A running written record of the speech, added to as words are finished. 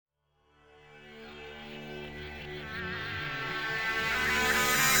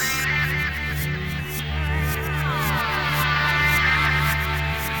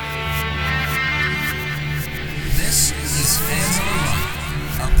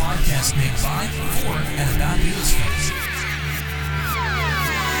podcast made by, for, and about Beatles fans.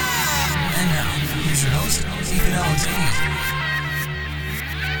 And now, here's your host, Ethan Alexander.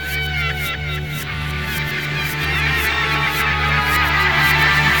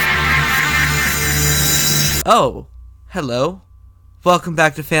 Oh, hello. Welcome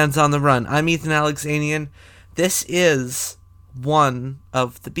back to Fans on the Run. I'm Ethan Alexanian. This is one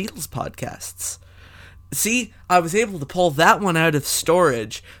of the Beatles podcasts. See, I was able to pull that one out of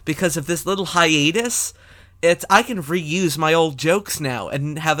storage because of this little hiatus. I can reuse my old jokes now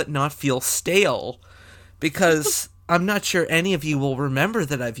and have it not feel stale. Because I'm not sure any of you will remember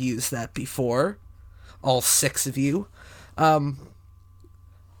that I've used that before. All 6 of you.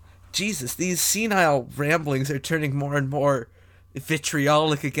 Jesus, these senile ramblings are turning more and more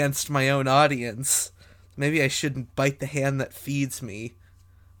vitriolic against my own audience. Maybe I shouldn't bite the hand that feeds me.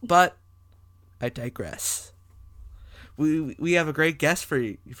 But I digress. We have a great guest for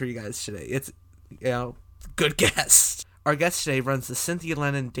you guys today. It's, good guest. Our guest today runs the Cynthia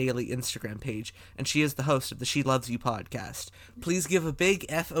Lennon Daily Instagram page, and she is the host of the She Loves You podcast. Please give a big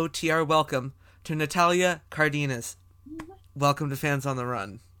FOTR welcome to Natalia Cardenas. Welcome to Fans on the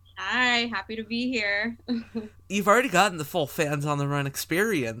Run. Hi, happy to be here. You've already gotten the full Fans on the Run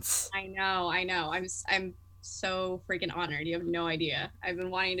experience. I know. I'm so freaking honored. You have no idea. I've been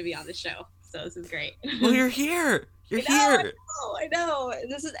wanting to be on the show, so this is great. Well, you're here. Here. I know.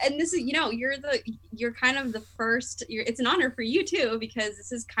 This is, you're kind of the first. It's an honor for you too, because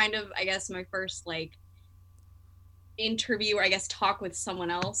this is kind of, I guess, my first interview or I guess talk with someone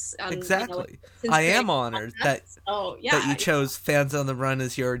else. Exactly. I am honored that you chose Fans on the Run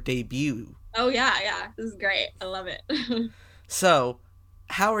as your debut. Oh yeah. This is great. I love it. So,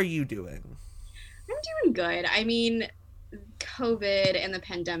 how are you doing? I'm doing good. I mean, COVID and the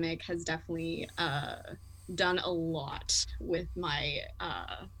pandemic has definitely done a lot with my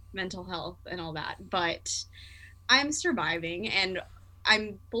mental health and all that, but I'm surviving and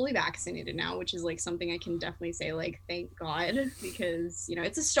I'm fully vaccinated now, which is something I can definitely say thank God, because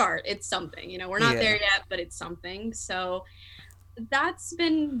it's a start. It's something, we're not there yet, but it's something. So that's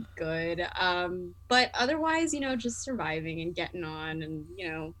been good. But otherwise, just surviving and getting on,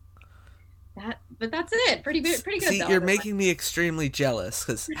 and but that's it. Pretty good. See, though. You're making me extremely jealous,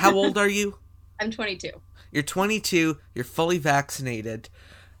 because how old are you? I'm 22. You're 22. You're fully vaccinated.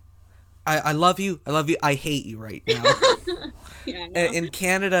 I love you. I hate you right now. Yeah, in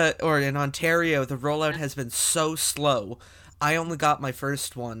Canada or in Ontario, the rollout has been so slow. I only got my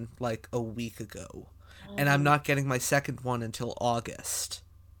first one a week ago, and I'm not getting my second one until August.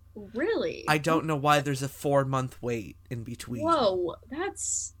 Really? I don't know why there's a 4-month wait in between. Whoa,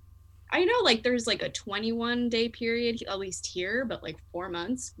 I know there's a 21-day period, at least here, but 4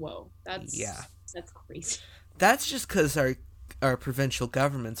 months? Whoa, that's crazy. That's just because our provincial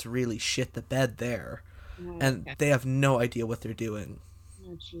governments really shit the bed there. And they have no idea what they're doing.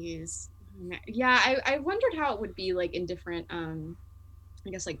 Oh, jeez. Yeah, I wondered how it would be in different, I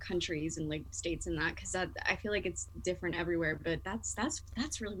guess countries and states and that, because I feel it's different everywhere. But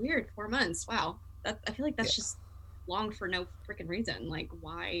that's really weird. 4 months. Wow. I feel that's just long for no freaking reason.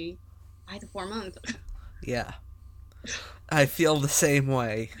 Why the 4 months? Yeah, I feel the same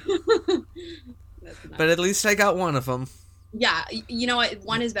way. But at least I got one of them. Yeah, you know what?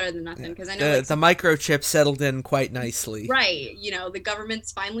 One is better than nothing, because I know the microchip settled in quite nicely. Right, the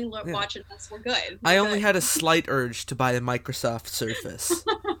government's finally watching us. We're good. I only had a slight urge to buy a Microsoft Surface.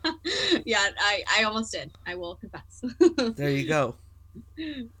 Yeah, I almost did. I will confess. There you go.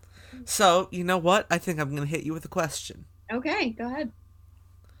 So, you know what? I think I'm going to hit you with a question. Okay, go ahead.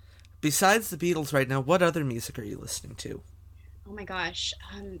 Besides the Beatles right now, what other music are you listening to? Oh my gosh.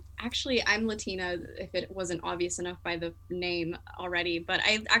 Actually, I'm Latina, if it wasn't obvious enough by the name already, but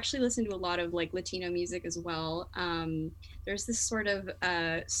I actually listen to a lot of Latino music as well. There's this sort of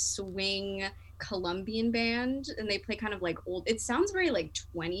swing Colombian band, and they play kind of old, it sounds very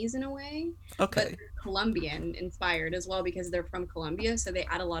 20s in a way. Okay. But Colombian inspired as well, because they're from Colombia, so they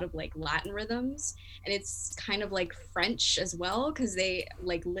add a lot of Latin rhythms, and it's kind of French as well, because they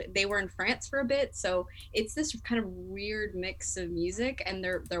they were in France for a bit, so it's this kind of weird mix of music, and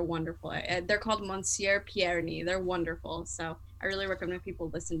they're wonderful. They're called Monsieur Pierny. They're wonderful, so I really recommend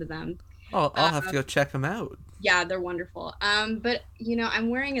people listen to them. Oh, I'll have to go check them out. Yeah, they're wonderful. But I'm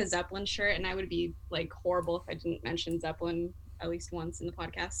wearing a Zeppelin shirt, and I would be horrible if I didn't mention Zeppelin at least once in the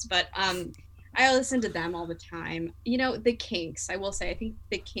podcast. But I listen to them all the time. The Kinks. I will say, I think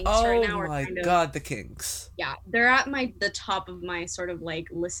the Kinks right now are kind of... Oh my God, the Kinks. Yeah, they're at the top of my sort of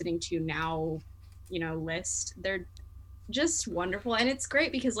listening to now, list. They're just wonderful, and it's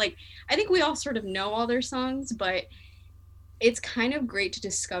great because I think we all sort of know all their songs, but it's kind of great to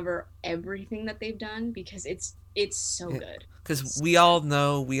discover everything that they've done because it's so Yeah. good. Because we all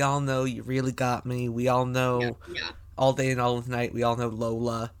know You Really Got Me. We all know Yeah, yeah, All Day and All of Night. We all know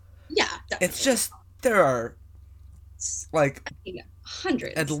Lola. yeah, definitely. It's just, there are, like, Yeah,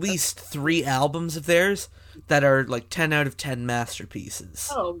 hundreds. at least 3 albums of theirs that are, like, 10 out of 10 masterpieces.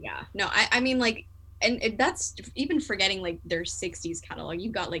 Oh yeah, no, I mean like, and that's even forgetting like their '60s catalog.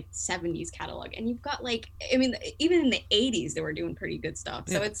 You've got like '70s catalog, and you've got like, I mean, even in the '80s they were doing pretty good stuff.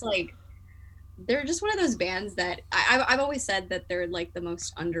 So Yeah. it's like they're just one of those bands that I've always said that they're like the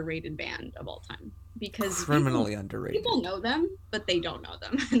most underrated band of all time because Criminally underrated. people know them, but they don't know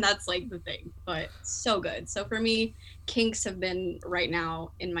them, and that's like the thing. But so good. So for me, Kinks have been right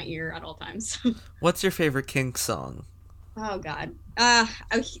now in my ear at all times. What's your favorite Kinks song? Oh God.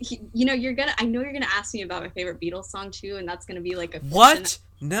 You know you're gonna. I know you're gonna ask me about my favorite Beatles song too, and that's gonna be like a question. What?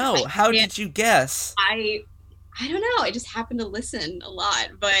 No. I How can't- did you guess? I don't know. I just happen to listen a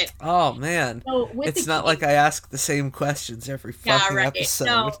lot, but Oh, man. so with It's the not like I ask the same questions every fucking episode.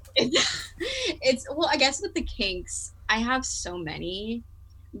 No, it's well. I guess with the Kinks, I have so many,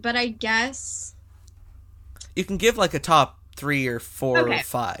 but I guess You can give like a top 3 or 4 or Okay.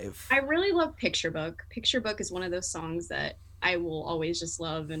 5. I really love Picture Book. Picture Book is one of those songs that I will always just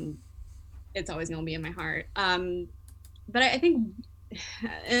love, and it's always gonna be in my heart. But I think,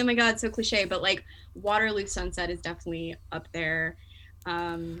 oh my God, so cliche, but like Waterloo Sunset is definitely up there.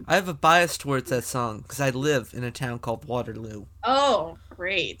 I have a bias towards that song because I live in a town called Waterloo. Oh,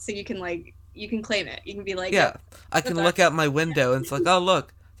 great! So you can claim it. You can be like, Yeah, I can that's look out my window and it's like, oh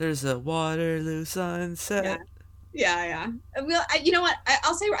look, there's a Waterloo sunset. yeah. Well, you know what?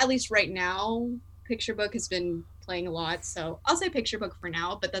 I'll say at least right now, Picture Book has been playing a lot, so I'll say Picture Book for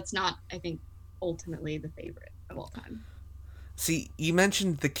now. But that's not, I think, ultimately the favorite of all time. See, you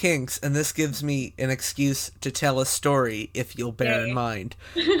mentioned the Kinks, and this gives me an excuse to tell a story, if you'll bear in Yay. mind,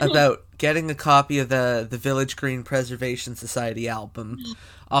 about getting a copy of the Village Green Preservation Society album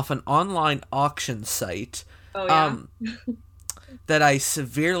off an online auction site. Oh yeah. That I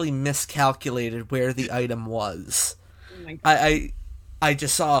severely miscalculated where the item was. Oh my God. I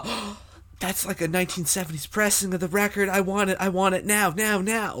just saw, that's like a 1970s pressing of the record. I want it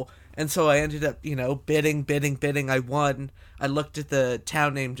now. And so I ended up, bidding. I won. I looked at the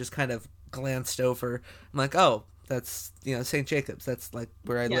town name, just kind of glanced over. I'm like, oh, that's, St. Jacobs. That's like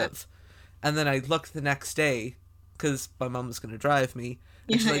where I Yeah. live. And then I looked the next day, because my mom was going to drive me.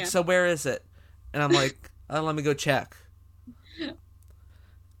 And she's Yeah, like, yeah. so where is it? And I'm like, let me go check.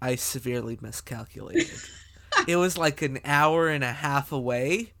 I severely miscalculated. It was like an hour and a half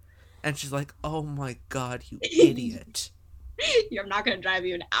away. And she's like, oh my God, you idiot. I'm not gonna drive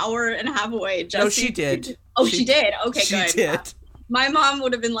you an hour and a half away. Just No, so she you- did. Oh, she did. Okay, She good. did. My mom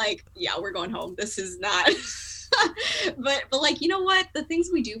would have been like, "Yeah, we're going home. This is not." but like, you know what? The things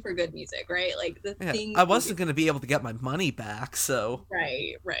we do for good music, right? Like the Yeah, things. I wasn't going to be able to get my money back, so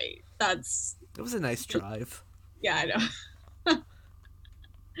Right. That's it was a nice drive. yeah, I know.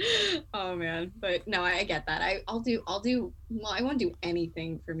 Oh man, but no, I get that. I'll do. Well, I won't do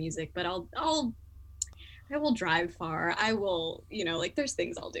anything for music, but I will drive far. I will, like there's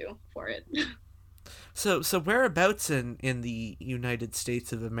things I'll do for it. So whereabouts in the United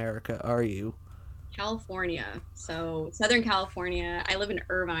States of America are you? California, so Southern California. I live in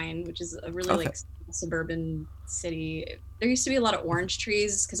Irvine, which is a really Okay. like suburban city. There used to be a lot of orange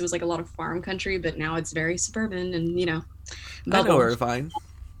trees because it was like a lot of farm country, but now it's very suburban and I know bubble. Irvine.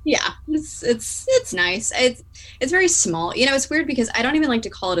 Yeah, it's nice. It's very small. It's weird because I don't even like to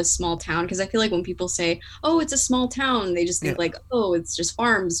call it a small town because I feel like when people say, "Oh, it's a small town," they just think Yeah. like, "Oh, it's just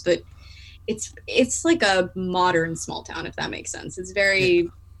farms," but it's like a modern small town, if that makes sense. It's very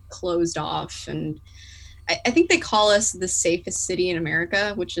closed off, and I think they call us the safest city in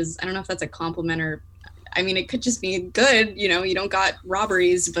America, which is, I don't know if that's a compliment or, I mean, it could just be good. You don't got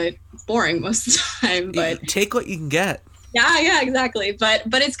robberies, but it's boring most of the time. But You take what you can get. yeah, exactly. But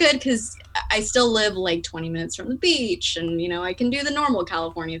it's good because I still live like 20 minutes from the beach, and I can do the normal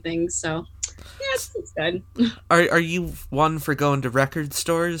California things. So yeah, it's good. Are you one for going to record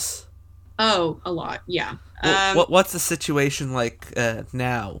stores? Oh, a lot, yeah. What's the situation like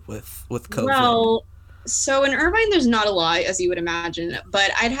now with COVID? Well, so in Irvine, there's not a lot, as you would imagine, but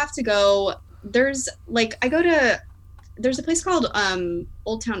I'd have to go. There's a place called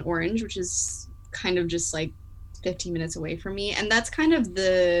Old Town Orange, which is kind of just like 15 minutes away from me, and that's kind of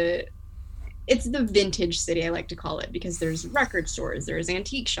it's the vintage city, I like to call it, because there's record stores, there's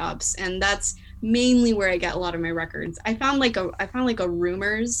antique shops, and that's mainly where I get a lot of my records. I found like a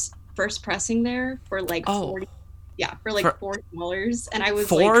Rumors first pressing there for like $40. Yeah, for like $40, and I was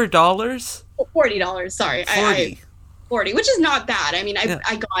 $4? like $40. Sorry, 40. 40, which is not bad. I mean, Yeah.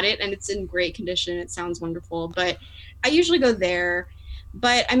 I got it and it's in great condition. It sounds wonderful, but I usually go there.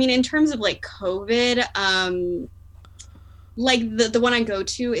 But I mean, in terms of like COVID, like the one I go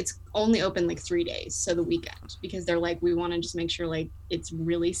to, it's only open like 3 days, so the weekend, because they're like, we want to just make sure like it's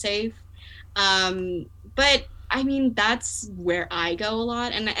really safe. But I mean, that's where I go a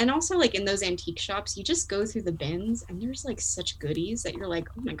lot, and also like in those antique shops, you just go through the bins, and there's like such goodies that you're like,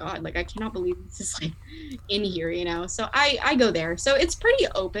 oh my god, like I cannot believe this is like in here, you know. So I go there. So it's pretty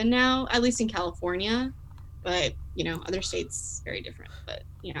open now, at least in California, but you know, other states very different. But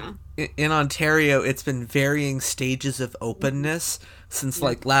you know, In Ontario, it's been varying stages of openness since Yeah.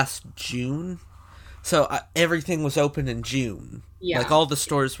 like last June. So everything was open in June. Yeah. Like all the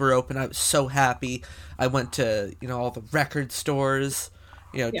stores were open. I was so happy. I went to, all the record stores.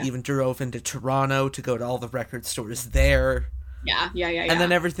 Yeah. Even drove into Toronto to go to all the record stores there. yeah. And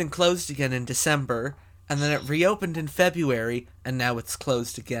then everything closed again in December. And then it reopened in February, and now it's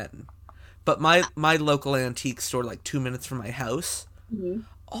closed again. But my local antique store, like 2 minutes from my house, Mhm.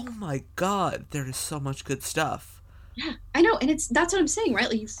 oh my god, there is so much good stuff. Yeah, I know, and that's what I'm saying, right?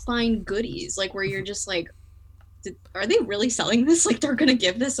 Like you find goodies, like where you're just like, are they really selling this? Like they're gonna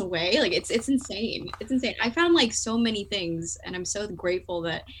give this away? Like it's insane. It's insane. I found like so many things, and I'm so grateful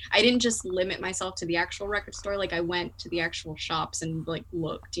that I didn't just limit myself to the actual record store. Like I went to the actual shops and like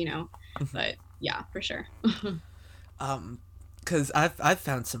looked, you know. But yeah, for sure. Because I've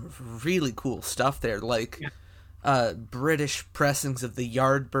found some really cool stuff there, like British pressings of the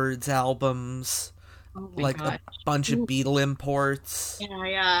Yardbirds albums, Oh my like god. a bunch of Beatle imports.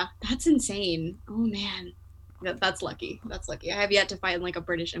 Yeah, that's insane. Oh man, that's lucky. That's lucky. I have yet to find like a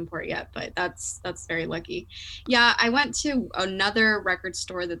British import yet, but that's very lucky. Yeah, I went to another record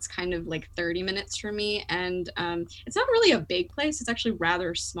store that's kind of like 30 minutes from me, and it's not really a big place. It's actually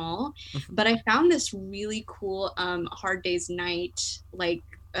rather small, but I found this really cool Hard Day's Night like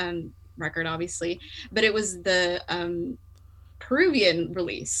record, obviously, but it was the Peruvian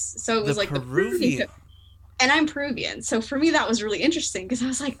release. So it was like the Peruvian. And I'm Peruvian, so for me that was really interesting because I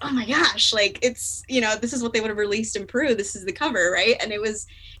was like, oh my gosh, like it's, this is what they would have released in Peru. This is the cover, right? And it was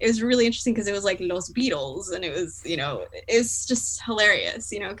really interesting because it was like Los Beatles, and it was, it's just hilarious,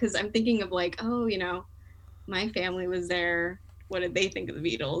 because I'm thinking of like, oh, my family was there. What did they think of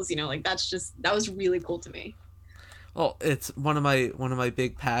the Beatles? Like that was really cool to me. Well, it's one of my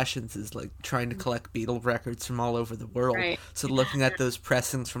big passions is like trying to collect Beatle records from all over the world. Right. So looking at those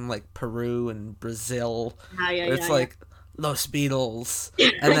pressings from like Peru and Brazil, it's like Los Beatles,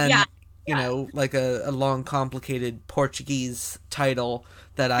 and then like a long complicated Portuguese title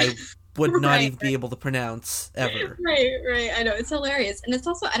that I would not even be able to pronounce ever. Right. I know, it's hilarious, and it's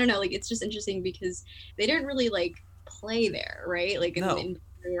also, I don't know, like it's just interesting because they didn't really like play there, right? Like in Peru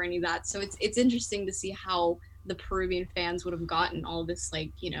or any of that. So it's interesting to see how the Peruvian fans would have gotten all this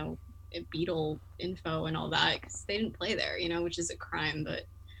like Beatle info and all that because they didn't play there, which is a crime. But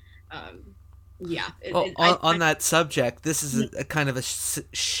on that subject, this is a kind of a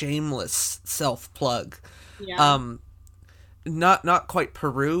shameless self plug. Not quite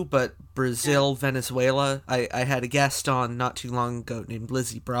Peru, but Brazil, Venezuela. I had a guest on not too long ago named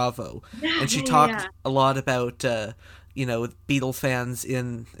Lizzie Bravo, and she talked a lot about Beatle fans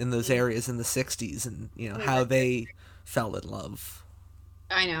in those areas in the 60s and how they fell in love.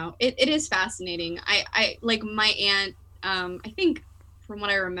 I know, it is fascinating. I like my aunt, I think from what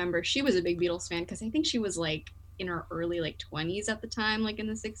I remember, she was a big Beatles fan because I think she was like in her early like 20s at the time, like in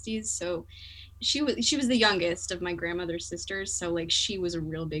the 60s. So she was the youngest of my grandmother's sisters, so like she was a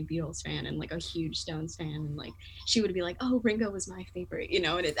real big Beatles fan and like a huge Stones fan, and like she would be like, oh, Ringo was my favorite,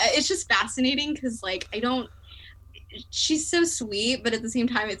 and it's just fascinating because like she's so sweet, but at the same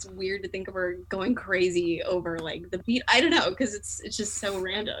time it's weird to think of her going crazy over like the beat. I don't know, because it's just so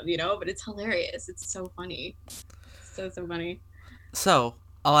random, but it's hilarious. It's so funny. So funny. So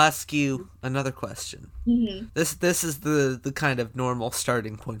I'll ask you another question. Mm-hmm. This is the kind of normal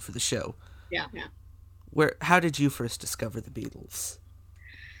starting point for the show. Yeah. How did you first discover the Beatles?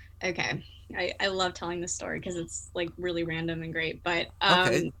 Okay, I love telling this story because it's like really random and great. But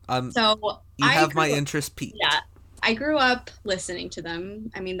okay, so you have my interest piqued. Yeah, I grew up listening to them.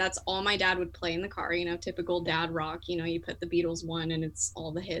 I mean, that's all my dad would play in the car, typical dad rock. You put the Beatles one and it's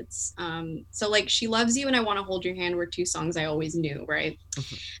all the hits. So like She Loves You and I Want to Hold Your Hand were two songs I always knew, right?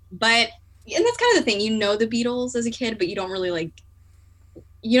 Mm-hmm. But, and that's kind of the thing, the Beatles as a kid, but you don't really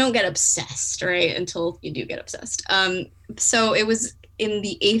you don't get obsessed, right? Until you do get obsessed. So it was in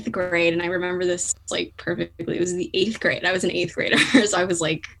the 8th grade, and I remember this like perfectly. It was the 8th grade. I was an 8th grader, so I was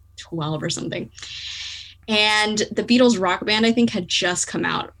like 12 or something. And the Beatles Rock Band, I think, had just come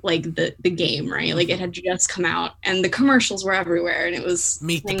out, like the game, right? Like it had just come out, and the commercials were everywhere, and it was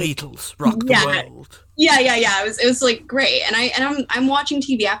Meet the like, Beatles, rock the yeah, world. yeah. It was like great, and I'm watching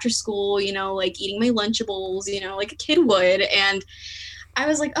TV after school, you know, like eating my Lunchables, you know, like a kid would, and I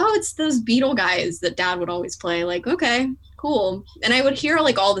was like, oh, it's those Beatle guys that Dad would always play. Like, okay, cool, and I would hear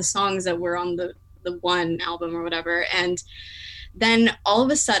like all the songs that were on the one album or whatever, and then all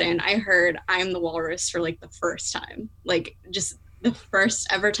of a sudden I heard I Am the Walrus for like the first time, like just the first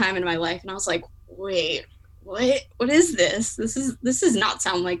ever time in my life. And I was like, wait, what is this? This does not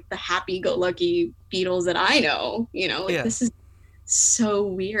sound like the happy go lucky Beatles that I know, you know, like Yeah. this is so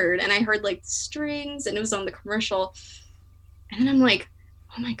weird. And I heard like the strings and it was on the commercial. And then I'm like,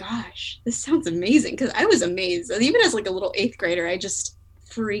 oh my gosh, this sounds amazing. Cause I was amazed. Even as like a little eighth grader, I just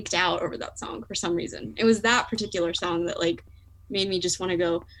freaked out over that song for some reason. It was that particular song that like made me just want to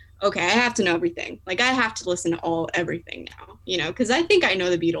go, okay, I have to know everything. Like I have to listen to everything now, you know, because I think I know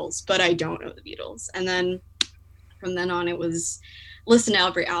the Beatles, but I don't know the Beatles. And then from then on, it was listen to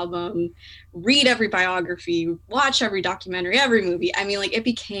every album, read every biography, watch every documentary, every movie. I mean, like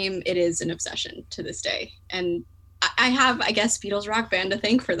it is an obsession to this day. And I have, I guess, Beatles Rock Band to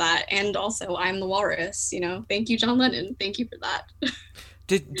thank for that. And also I'm the Walrus, you know, thank you, John Lennon. Thank you for that.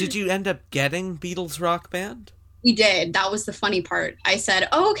 Did you end up getting Beatles Rock Band? We did. That was the funny part. I said,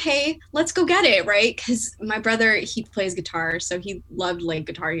 oh, okay, let's go get it, right? Because my brother, he plays guitar, so he loved like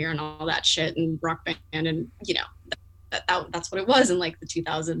Guitar Hero and all that shit and Rock Band, and you know, that's what it was in like the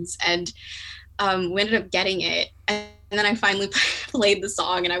 2000s. And we ended up getting it, and then I finally played the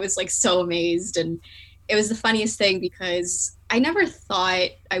song, and I was like so amazed, and it was the funniest thing because I never thought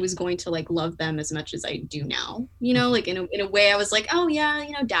I was going to like love them as much as I do now. You know, like in a way I was like, oh yeah,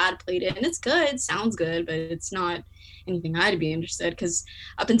 you know, Dad played it and it's good, sounds good, but it's not anything I'd be interested, because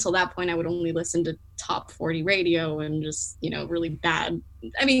up until that point I would only listen to top 40 radio and just, you know, really bad.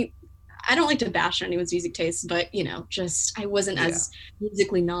 I mean, I don't like to bash on anyone's music taste, but you know, just I wasn't as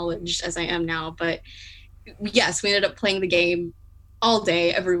musically knowledgeable as I am now. But yes, we ended up playing the game all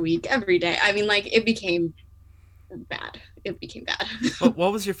day, every week, every day. I mean, like it became bad. It became bad.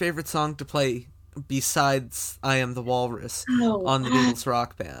 What was your favorite song to play besides I Am the Walrus on the Beatles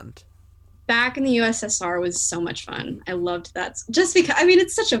Rock Band? Back in the USSR was so much fun. I loved that just because, I mean,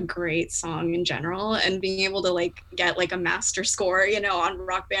 it's such a great song in general, and being able to like get like a master score, you know, on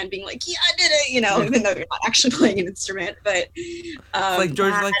Rock Band, being like, yeah, I did it, you know, even though you're not actually playing an instrument, but like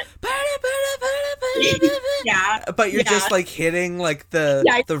George like yeah, but you're just like hitting like the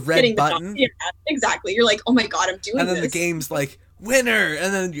red button. Yeah, exactly. You're like, oh my god, I'm doing and then this. The game's like winner,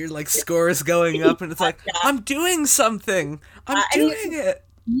 and then your like score is going up, and it's like, I'm doing something. I'm doing it.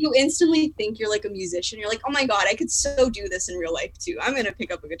 You instantly think you're like a musician. You're like, oh my god, I could so do this in real life too. I'm gonna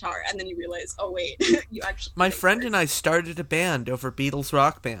pick up a guitar, and then you realize, oh wait, you actually. My friend and I started a band over Beatles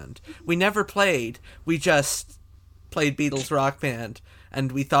Rock Band. We never played. We just played Beatles Rock Band,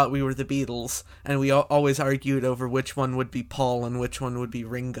 and we thought we were the Beatles, and we always argued over which one would be Paul and which one would be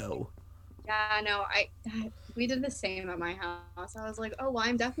Ringo. Yeah, no, we did the same at my house. I was like, oh, well,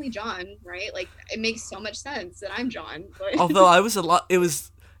 I'm definitely John, right? Like, it makes so much sense that I'm John. But... Although I was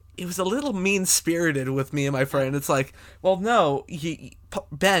it was a little mean-spirited with me and my friend. It's like, well, no,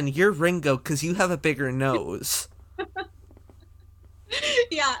 Ben, you're Ringo because you have a bigger nose.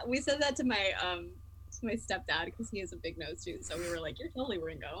 Yeah, we said that to my stepdad because he has a big nose too. So we were like, you're totally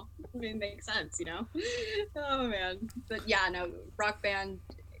Ringo. I mean, it makes sense, you know? Oh, man. But yeah, no, Rock Band...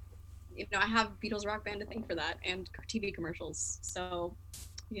 You know, I have Beatles Rock Band to thank for that, and TV commercials. So,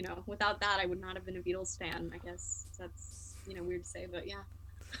 you know, without that, I would not have been a Beatles fan. I guess that's, you know, weird to say, but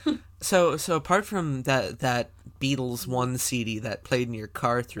yeah. So apart from that Beatles 1 CD that played in your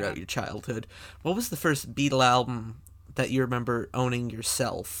car throughout your childhood, what was the first Beatle album that you remember owning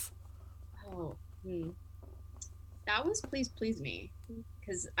yourself? Oh, that was Please Please Me.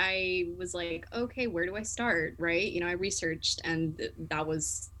 Because I was like, okay, where do I start, right? You know, I researched, and that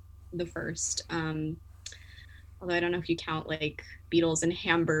was the first, although I don't know if you count like Beatles and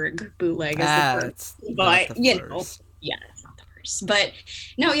Hamburg bootleg as the first, but you know, yeah, it's not the first. But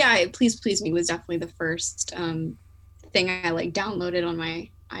no, yeah, Please Please Me was definitely the first thing I like downloaded on my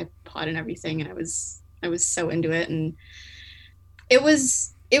iPod and everything, and I was so into it, and it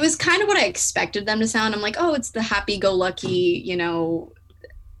was kind of what I expected them to sound. I'm like, oh, it's the happy-go-lucky, you know.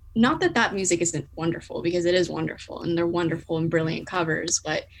 Not that music isn't wonderful, because it is wonderful, and they're wonderful and brilliant covers,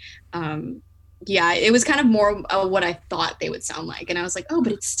 but yeah, it was kind of more what I thought they would sound like, and I was like, oh,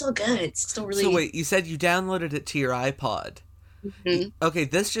 but it's still good. It's still really... So wait, you said you downloaded it to your iPod. Mm-hmm. Okay,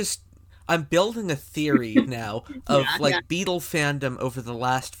 this just I'm building a theory now of Yeah, like yeah. Beatle fandom over the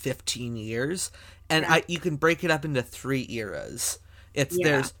last 15 years, and Yeah. you can break it up into 3 eras. It's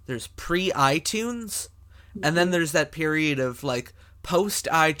Yeah. there's pre iTunes, and then Mhm. there's that period of like post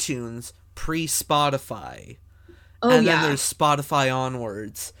iTunes, pre Spotify, Oh and then yeah. there's Spotify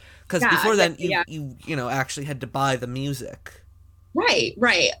onwards. Because Yeah, before yeah, then, yeah. you know actually had to buy the music. Right,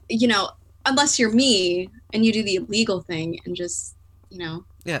 right. You know, unless you're me and you do the illegal thing and just, you know,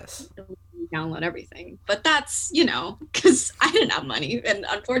 Yes. download everything. But that's, you know, because I didn't have money. And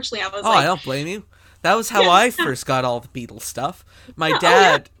unfortunately, I was Oh, I like, don't blame you. That was how yeah, I yeah, first got all the Beatles stuff. My oh,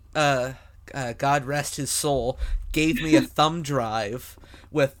 yeah. dad, God rest his soul, gave me a thumb drive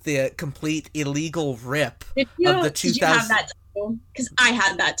with the complete illegal rip of the Did you have 2000 that too? Because I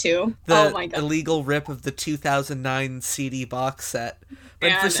had that too. Oh the my God. illegal rip of the 2009 CD box set.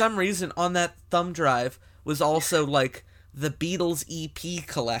 But for And some reason on that thumb drive was also like the Beatles EP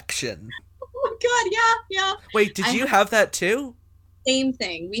collection. oh my God, yeah, yeah. Wait, did I you had have that too? the same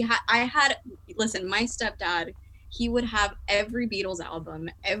thing. I had, listen, my stepdad, he would have every Beatles album,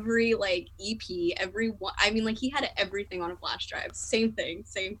 every like EP, every one. I mean, like he had everything on a flash drive. Same thing,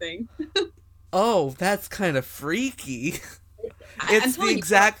 same thing. Oh, that's kind of freaky. I'm It's the telling you.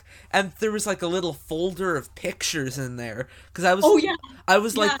 exact, and there was like a little folder of pictures in there because Oh yeah, I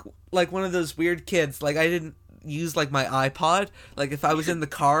was yeah. like one of those weird kids. Like I didn't use like my iPod. Like if I was in the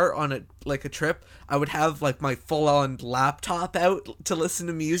car on a like a trip, I would have like my full on laptop out to listen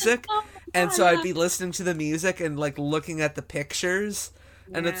to music, Oh my and God, so I'd yeah. be listening to the music and like looking at the pictures,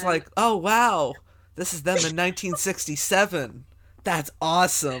 and it's Yeah. like, oh wow, this is them in 1967. That's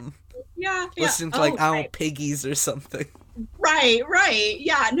awesome. Yeah, yeah. Listening to Oh, like I don't know, right, Piggies or something. right, right.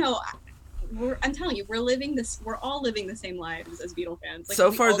 Yeah, no. I'm telling you, we're living this. We're all living the same lives as Beatle fans. Like, So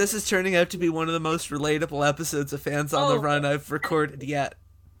we far, all, this is turning out to be one of the most relatable episodes of Fans on the oh, Run I've recorded yet.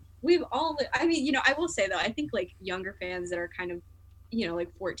 we've all. I mean, you know, I will say though, I think like younger fans that are kind of, you know, like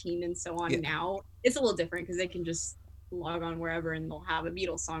 14 and so on Yeah. now, it's a little different because they can just log on wherever and they'll have a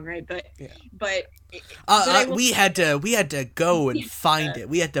Beatles song, right? But, Yeah. but, but I will. We had to go and find it.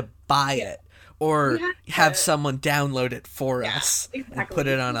 We had to buy Yeah. it or We had have to- someone download it for Yeah, us and exactly. put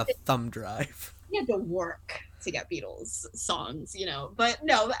it on a thumb drive. We had to work to get Beatles songs, you know. But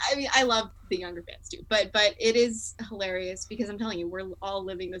no, I mean, I love the younger fans too. But it is hilarious because I'm telling you, we're all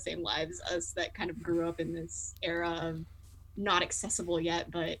living the same lives, us that kind of grew up in this era of not accessible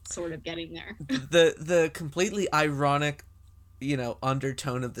yet, but sort of getting there. The completely ironic, you know,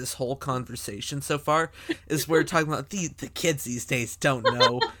 undertone of this whole conversation so far is we're talking about the kids these days don't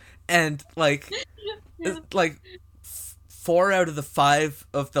know, and like Yeah. like 4 out of the 5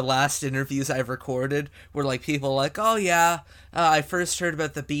 of the last interviews I've recorded were like people like, oh yeah, I first heard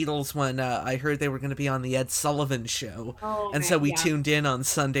about the Beatles when I heard they were going to be on the Ed Sullivan show, Oh, and man, so we yeah. tuned in on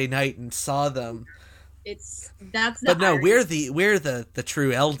Sunday night and saw them. That's the But no, irony. we're the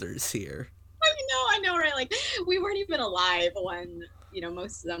true elders here. I know, right? Like we weren't even alive when, you know,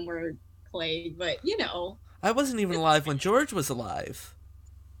 most of them were played, but you know, I wasn't even alive when George was alive.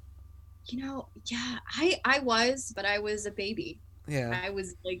 yeah, I was, but I was a baby. Yeah. I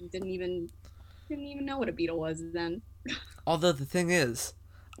was like didn't even know what a Beatle was then. Although the thing is,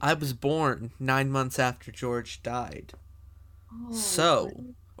 I was born 9 months after George died. Oh,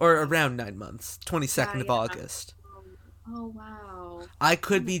 So, or around 9 months, 22nd Yeah, of yeah. August. oh wow. I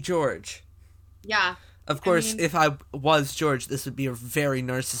could be George. Yeah. Of course, mean- if I was George, this would be a very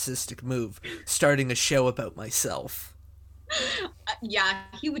narcissistic move, starting a show about myself. Yeah,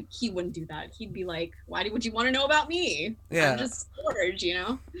 he wouldn't do that. He'd be like, "Why would you want to know about me? Yeah. I'm just George, you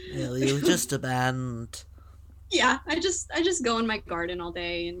know." Well, you were just a band. Yeah, I just go in my garden all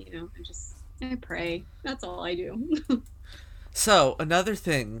day and, you know, I pray. That's all I do. So, another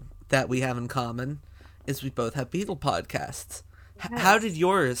thing that we have in common is we both have Beatle podcasts. How Yes. did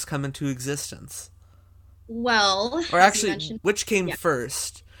yours come into existence? Well, Or as you actually, mentioned, which came yeah.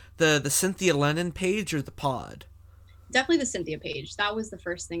 first? The Cynthia Lennon page or the pod? definitely the Cynthia page. That was the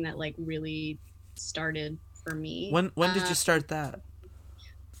first thing that like really started for me. When did you start that?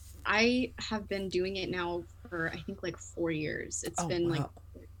 I have been doing it now for I think like 4 years. It's Oh, been like wow.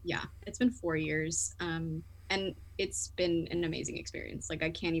 yeah, it's been 4 years. And it's been an amazing experience. Like I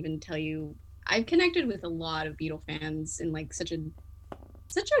can't even tell you. I've connected with a lot of Beatle fans in like such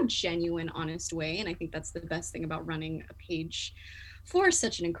a genuine, honest way, and I think that's the best thing about running a page for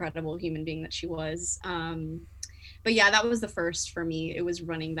such an incredible human being that she was. But yeah, that was the first for me. It was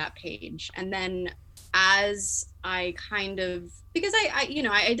running that page, and then as I kind of because I you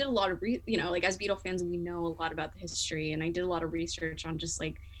know I did a lot of you know like as Beatle fans we know a lot about the history, and I did a lot of research on just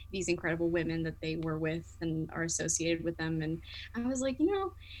like these incredible women that they were with and are associated with them, and I was like, you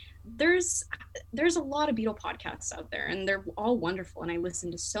know, there's a lot of Beatle podcasts out there, and they're all wonderful, and I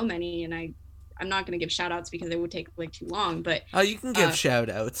listen to so many, and I'm not going to give shout outs because it would take like too long, but Oh, you can give shout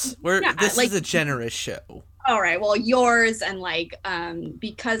outs. This is a generous show. All right, well, yours and like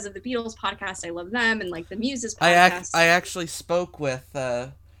because of the Beatles podcast, I love them, and like the Muses podcast. I actually spoke with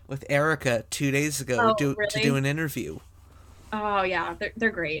Erica 2 days ago to do an interview. Oh yeah, they're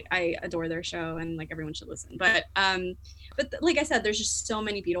great. I adore their show, and like everyone should listen. But like I said, there's just so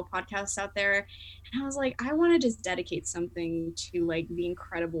many Beatle podcasts out there, and I was like, I want to just dedicate something to like the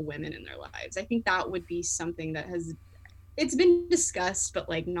incredible women in their lives. I think that would be something that it's been discussed, but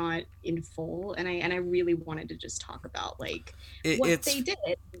like not in full. And I really wanted to just talk about like what they did.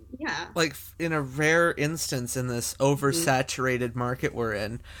 Yeah. Like in a rare instance in this oversaturated market we're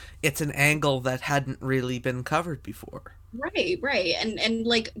in, it's an angle that hadn't really been covered before. Right. And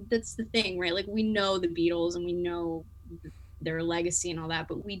like, that's the thing, right? Like we know the Beatles and we know their legacy and all that,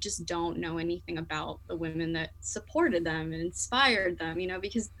 but we just don't know anything about the women that supported them and inspired them,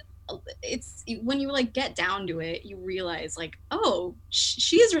 because it's when you like get down to it, you realize like, oh,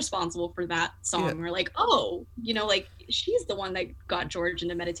 she is responsible for that song. Yeah. Or like, oh, like she's the one that got George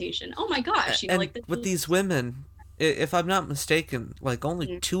into meditation. Oh my gosh, and like with these women, if I'm not mistaken, like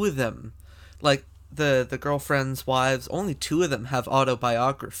only two of them, like the girlfriends' wives, only two of them have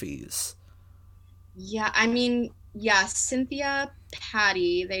autobiographies. Yeah, I mean, yeah, Cynthia,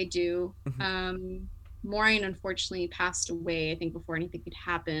 Patty, they do. Maureen unfortunately passed away, I think, before anything could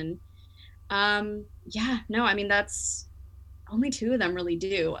happen. Yeah, no, I mean, that's only two of them really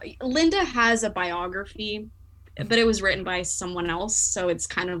do. Linda has a biography, but it was written by someone else, so it's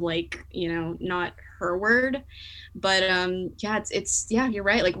kind of like, not her word. But yeah, it's yeah, you're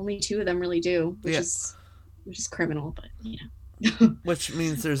right. Like only two of them really do, which is criminal, but which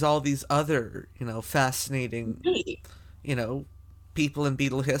means there's all these other, fascinating, people in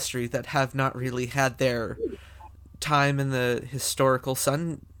Beatle history that have not really had their time in the historical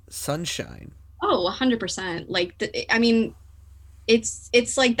sunshine. Oh, 100%. Like, I mean,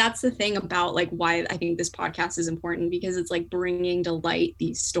 it's like, that's the thing about like why I think this podcast is important, because it's like bringing to light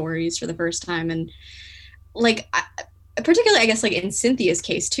these stories for the first time. And like, particularly, I guess, like in Cynthia's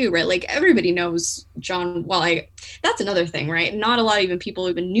case too, right? Like everybody knows John. Well, that's another thing, right? Not a lot of even people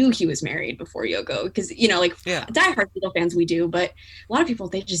even knew he was married before Yoko, because diehard Beatle fans we do, but a lot of people,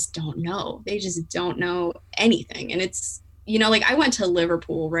 they just don't know. They just don't know anything, and it's like I went to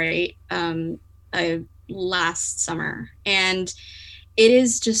Liverpool, right, last summer, and it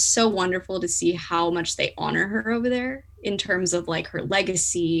is just so wonderful to see how much they honor her over there in terms of like her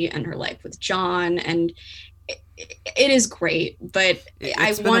legacy and her life with John, and it is great. But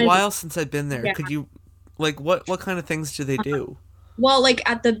it's been a while since I've been there. Yeah. Could you, like, what kind of things do they do? Well, like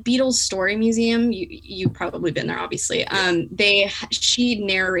at the Beatles Story Museum, you've probably been there, obviously. Yeah. She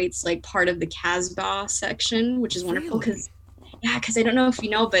narrates like part of the Casbah section, which is wonderful because I don't know if you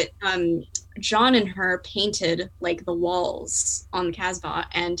know, but John and her painted like the walls on the Casbah,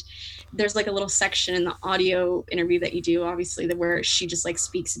 and there's like a little section in the audio interview that you do, obviously, where she just like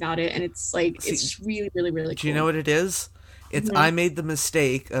speaks about it, and it's like it's really, really, really cool. Do you know what it is? It's I made the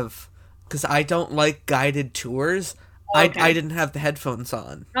mistake of, because I don't like guided tours. Okay. I didn't have the headphones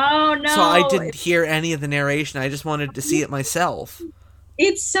on. Oh no! So I didn't hear any of the narration. I just wanted to see it myself.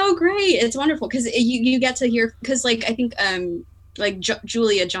 It's so great. It's wonderful because you get to hear, because like I think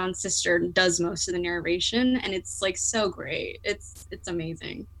Julia, John's sister, does most of the narration, and it's like so great. It's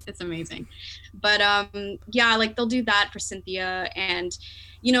amazing. It's amazing. But yeah, like they'll do that for Cynthia, and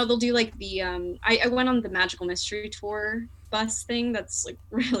they'll do like the I went on the Magical Mystery Tour bus thing that's like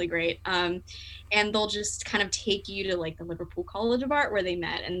really great, and they'll just kind of take you to like the Liverpool College of Art where they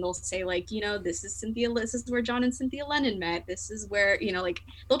met, and they'll say like, this is where John and Cynthia Lennon met, this is where, like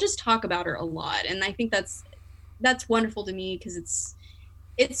they'll just talk about her a lot. And I think that's wonderful to me, because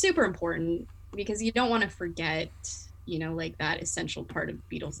it's super important, because you don't want to forget like that essential part of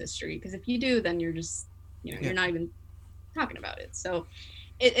Beatles history, because if you do, then you're just you're not even talking about it. So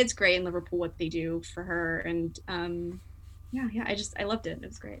it's great in Liverpool what they do for her, and yeah, I loved it. It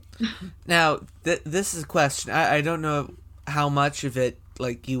was great. Now this is a question. I don't know how much of it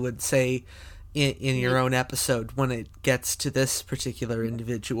like you would say in your own episode when it gets to this particular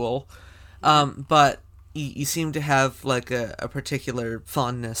individual, but you seem to have like a particular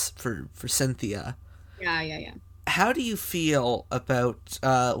fondness for Cynthia. Yeah. How do you feel about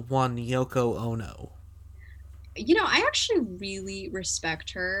one Yoko Ono? I actually really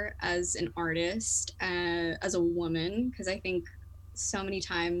respect her as an artist, as a woman, because I think so many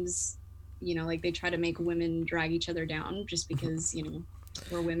times, like they try to make women drag each other down just because,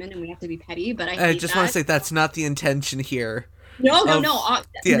 we're women and we have to be petty. But I just want to say that's not the intention here. No, no, of- no,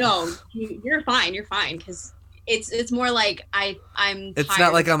 yeah. no. You're fine. You're fine because it's more like I'm. It's tired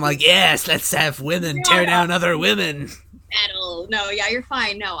not like of I'm like, yes, let's have women No, tear no. down other women. metal. No, yeah, you're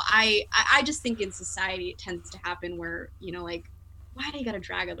fine. No, I just think in society it tends to happen where like why do you got to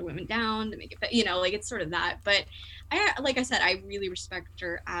drag other women down to make it like it's sort of that. But like I said, I really respect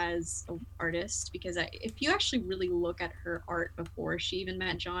her as an artist because if you actually really look at her art before she even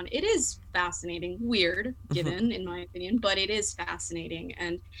met John, it is fascinating, weird given in my opinion, but it is fascinating.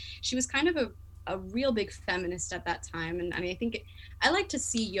 And she was kind of a real big feminist at that time. And I mean, I think I like to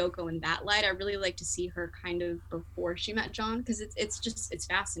see Yoko in that light. I really like to see her kind of before she met John because it's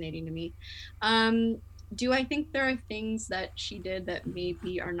fascinating to me. Do I think there are things that she did that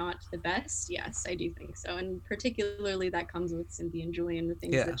maybe are not the best? Yes, I do think so. And particularly that comes with Cynthia and Julian, the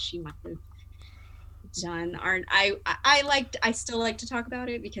things that she might have done aren't I still like to talk about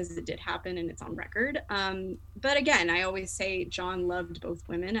it because it did happen and it's on record. But again, I always say John loved both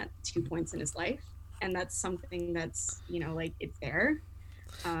women at 2 points in his life, and that's something that's like it's there.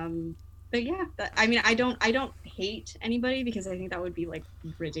 But yeah, I mean, I don't hate anybody because I think that would be like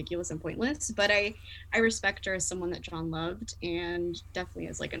ridiculous and pointless. But I respect her as someone that John loved, and definitely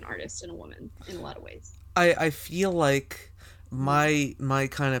as like an artist and a woman in a lot of ways. I feel like my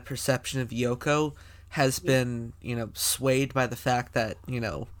kind of perception of Yoko has been swayed by the fact that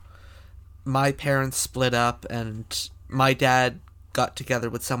my parents split up and my dad got together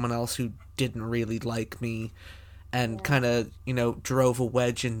with someone else who didn't really like me. And kind of, drove a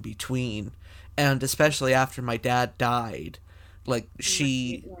wedge in between. And especially after my dad died, like,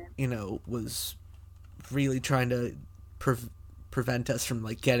 she, was really trying to prevent us from,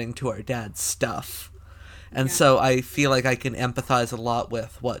 like, getting to our dad's stuff. And so I feel like I can empathize a lot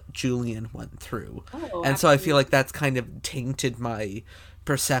with what Julian went through. And so I feel like that's kind of tainted my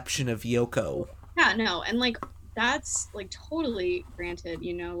perception of Yoko. Yeah, no, and, like, that's like totally granted,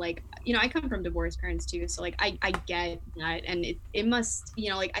 I come from divorced parents too, so like I get that, and it must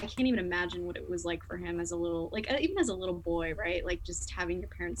like I can't even imagine what it was like for him as a little even as a little boy, right? Like just having your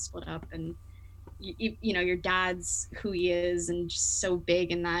parents split up and your dad's who he is and just so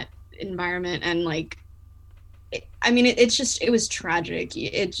big in that environment, and like it was tragic.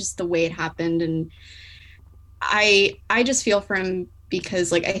 It's just the way it happened, and I just feel for him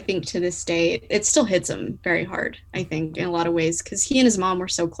because like I think to this day it still hits him very hard, I think, in a lot of ways, because he and his mom were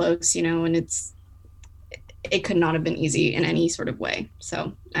so close, and it could not have been easy in any sort of way.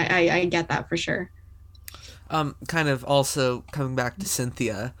 So I get that for sure. Kind of also coming back to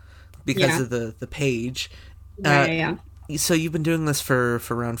Cynthia because of the page. Yeah. So you've been doing this for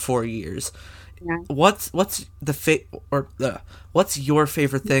around 4 years. Yeah. What's your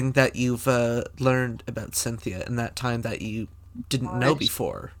favorite thing that you've learned about Cynthia in that time that you didn't know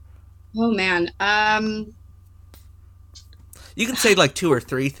before? Oh man. You can say like 2 or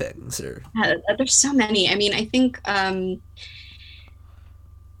 3 things, or there's so many. I mean, I think I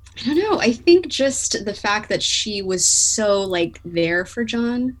don't know. I think just the fact that she was so like there for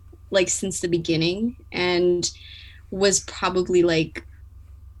John, like since the beginning, and was probably like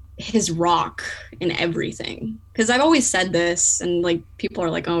his rock in everything. Because I've always said this, and like people are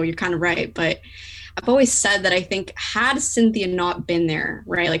like, "Oh, you're kind of right," but I've always said that I think had Cynthia not been there,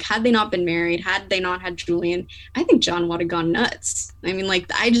 right? Like had they not been married, had they not had Julian, I think John would have gone nuts. I mean, like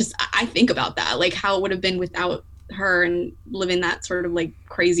I think about that, like how it would have been without her and living that sort of like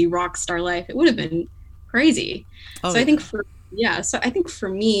crazy rock star life. It would have been crazy. So I think for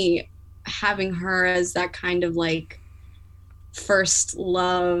me, having her as that kind of like first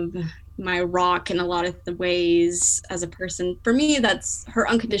love, my rock in a lot of the ways as a person, for me, that's her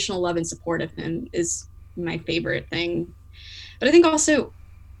unconditional love and support of him is my favorite thing. But I think also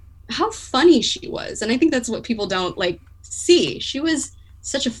how funny she was, and I think that's what people don't like see. She was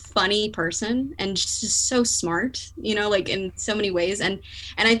such a funny person and just so smart, like in so many ways, and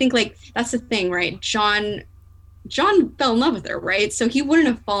I think like that's the thing, right? John fell in love with her, right? So he wouldn't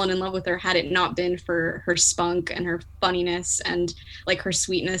have fallen in love with her had it not been for her spunk and her funniness and like her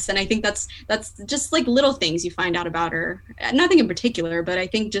sweetness. And I think that's just like little things you find out about her. Nothing in particular, but I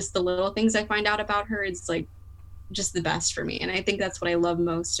think just the little things I find out about her is like just the best for me. And I think that's what I love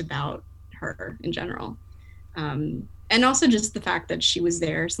most about her in general. And also just the fact that she was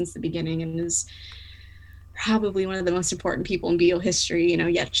there since the beginning and is probably one of the most important people in BL history,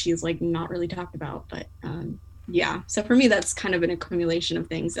 yet she's like not really talked about, but yeah, so for me that's kind of an accumulation of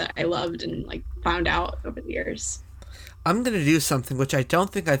things that I loved and like found out over the years. I'm gonna do something which I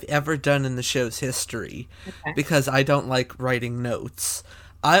don't think I've ever done in the show's history, because I don't like writing notes.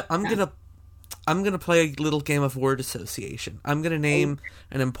 I'm gonna play a little game of word association. I'm gonna name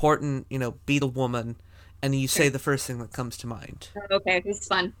an important Beatle woman and you say the first thing that comes to mind. Okay, this is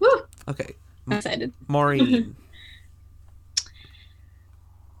fun. Woo! Okay. I'm excited. Maureen.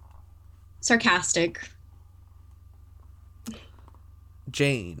 Sarcastic.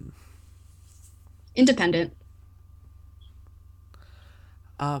 Jane. Independent.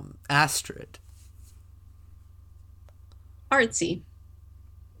 Astrid. Artsy.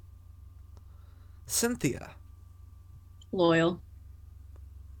 Cynthia. Loyal.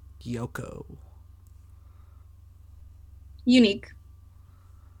 Yoko. Unique.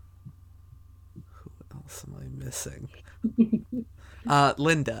 Who else am I missing?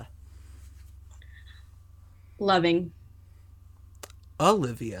 Linda. Loving.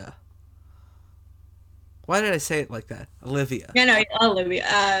 Olivia. Why did I say it like that? Olivia. Yeah, no,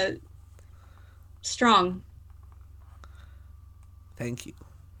 Olivia. Strong. Thank you.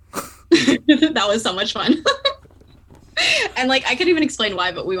 That was so much fun. And like I could even explain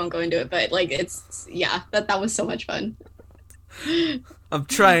why, but we won't go into it. But like that was so much fun. I'm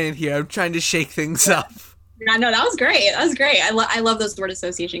trying here. I'm trying to shake things up. Yeah, no, that was great. That was great. I love those word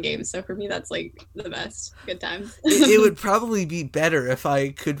association games. So for me, that's like the best. Good times. It would probably be better if I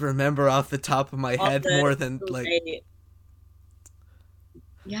could remember off the top of my head more than like. Great.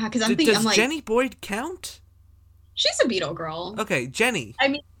 Yeah, because I'm thinking. Does I'm like, Jenny Boyd count? She's a Beatle girl. Okay, Jenny. I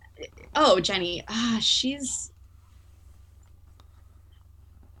mean, Jenny. She's.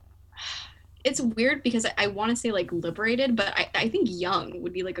 It's weird because I want to say like liberated, but I think young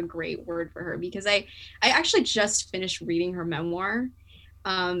would be like a great word for her because I actually just finished reading her memoir.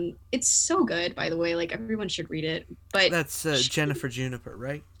 It's so good, by the way. Like everyone should read it. But that's Jennifer Juniper,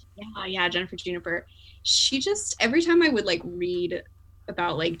 right? Yeah, Jennifer Juniper. She just every time I would like read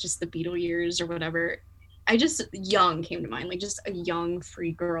about like just the Beatle years or whatever, young came to mind, like just a young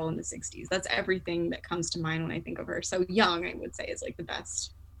free girl in the 60s. That's everything that comes to mind when I think of her. So young, I would say, is like the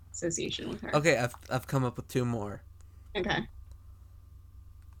best association with her. Okay, I've come up with two more. Okay.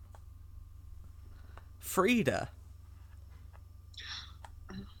 Frida.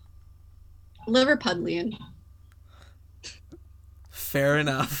 Liverpudlian. Fair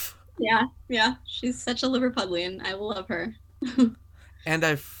enough. Yeah. She's such a Liverpudlian. I love her. And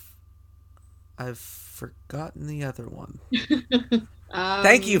I've forgotten the other one.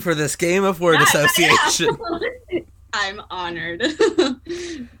 Thank you for this game of word association. I'm honored.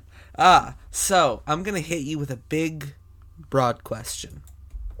 So I'm gonna hit you with a big, broad question.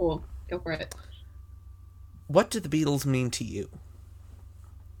 Cool. Go for it. What do the Beatles mean to you?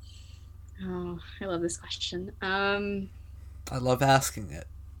 Oh, I love this question. I love asking it.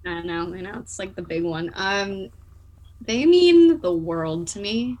 I know. It's like the big one. They mean the world to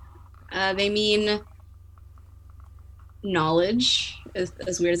me. They mean knowledge,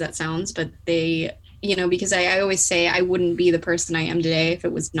 as weird as that sounds, but they, because I always say I wouldn't be the person I am today if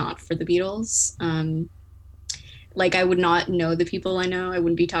it was not for the Beatles. Like I would not know the people I know. I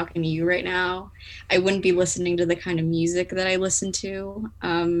wouldn't be talking to you right now. I wouldn't be listening to the kind of music that I listen to.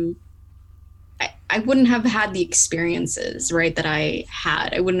 I wouldn't have had the experiences, right, that I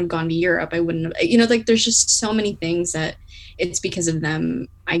had. I wouldn't have gone to Europe. I wouldn't have, like there's just so many things that it's because of them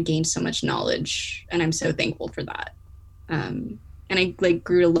I gained so much knowledge, and I'm so thankful for that. And I like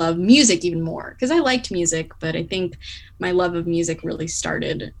grew to love music even more because I liked music, but I think my love of music really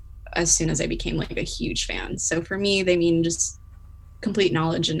started as soon as I became like a huge fan. So for me, they mean just complete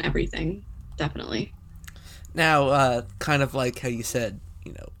knowledge and everything, definitely. Now, kind of like how you said,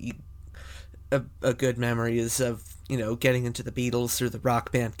 a good memory is of, getting into the Beatles through the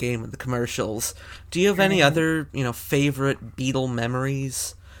Rock Band game and the commercials. Do you have any other, favorite Beatle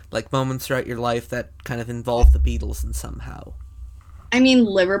memories, like moments throughout your life that kind of involve the Beatles in somehow? I mean,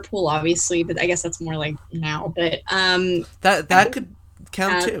 Liverpool, obviously, but I guess that's more like now, but... that could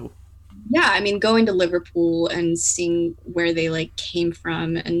count too. Yeah, I mean, going to Liverpool and seeing where they, like, came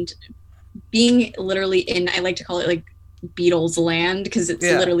from and being literally in, I like to call it, like, Beatles land, because it's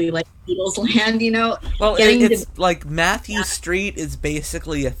literally like Beatles land, Well, it's like Matthew Street is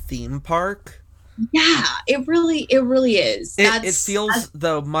basically a theme park. Yeah, it really is. It feels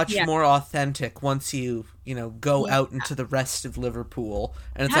though much more authentic once you go out into the rest of Liverpool,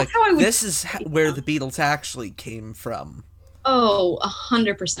 and it's this is where the Beatles actually came from. Oh,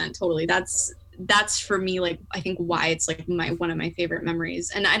 100%, totally. That's for me, like, I think why it's like one of my favorite memories,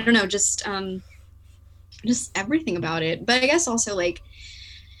 and I don't know, just everything about it. But I guess also, like,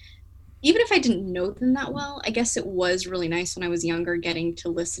 even if I didn't know them that well, I guess it was really nice when I was younger getting to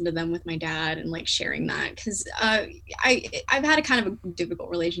listen to them with my dad and like sharing that, because I've had a kind of a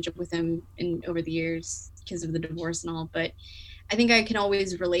difficult relationship with him over the years because of the divorce and all, but I think I can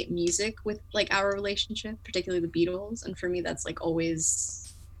always relate music with like our relationship, particularly the Beatles, and for me that's like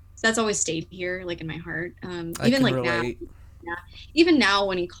always that's always stayed here, like in my heart. I Even can like relate. now, yeah, even now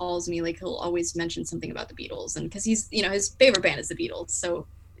when he calls me, like he'll always mention something about the Beatles, and because he's, his favorite band is the Beatles, so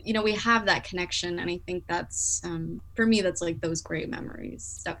we have that connection, and I think that's for me, that's like those great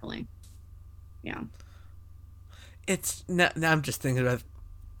memories, definitely. Yeah. It's now I'm just thinking about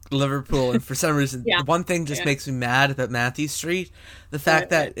Liverpool, and for some reason, Yeah. one thing just Yeah. makes me mad about Matthew Street: the fact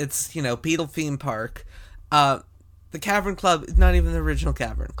that it's Beatle theme park. The Cavern Club is not even the original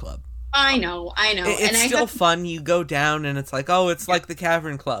Cavern Club. I know. It's And I still have, fun. You go down, and it's like, oh, it's like the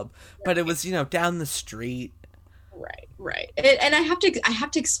Cavern Club, but it was down the street. right. And I have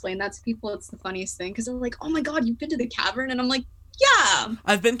to explain that to people. It's the funniest thing because they're like, "Oh my God, you've been to the Cavern?" And I'm like, "Yeah,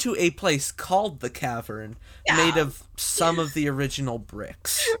 I've been to a place called the Cavern, Yeah. made of some of the original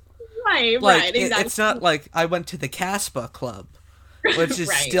bricks. right, Like right, exactly." it's not like I went to the Casbah Club, which is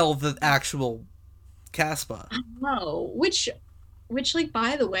Right. still the actual Casbah. No, which like,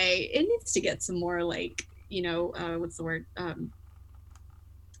 by the way, it needs to get some more, like, what's the word,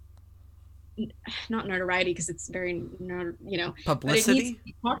 not notoriety, because it's very but it needs Publicity. to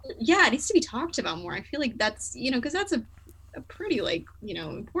be it needs to be talked about more. I feel like that's, because that's a pretty, like,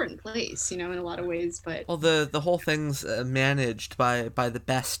 important place, in a lot of ways. But Well, the whole thing's managed by the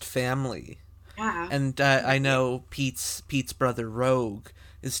Best family, yeah, and I know Pete's brother Rogue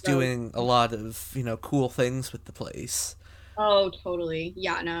is doing a lot of cool things with the place. oh, totally,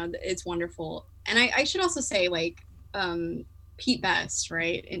 yeah, no, it's wonderful. And I should also say, like, Pete Best,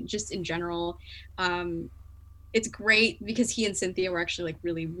 right, and just in general, it's great because he and Cynthia were actually, like,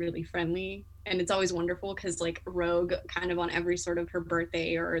 really, really friendly. And it's always wonderful because, like, Rogue, kind of on every sort of her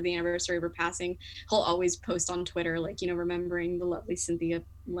birthday or the anniversary of her passing, he'll always post on Twitter, like, remembering the lovely Cynthia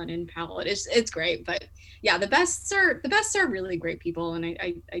Lennon Powell. It's great. But yeah, the Bests are really great people. And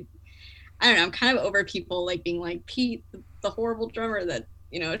I don't know, I'm kind of over people, like, being like, Pete, the horrible drummer that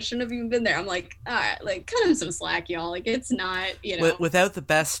shouldn't have even been there. I'm like, all right, like, cut him some slack, y'all. Like, it's not, Without the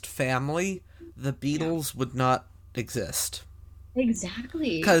Best family, the Beatles would not exist.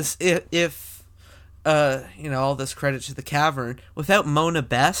 Exactly. Because if all this credit to the Cavern, without Mona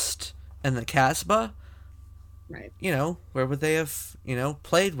Best and the Casbah, right. Where would they have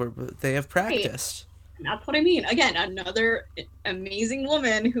played? Where would they have practiced? And that's what I mean. Again, another amazing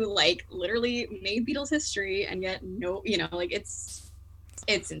woman who, like, literally made Beatles history, and yet no, like, it's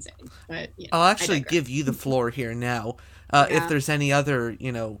insane. But I'll actually give you the floor here now. If there's any other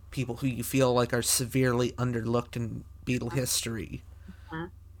people who you feel like are severely underlooked in Beatle history.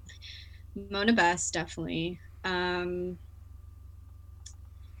 Mona Best, definitely.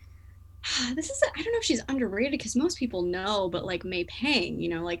 This is, I don't know if she's underrated because most people know, but, like, May Pang,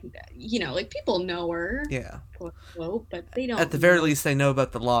 like people know her, Yeah. quote unquote, but they don't. At the very least, they know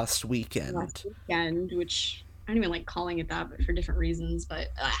about the Lost Weekend. Last Weekend, which I don't even like calling it that, but for different reasons. But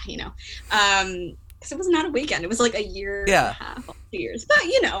because it was not a weekend, it was like a year and a half, 2 years. But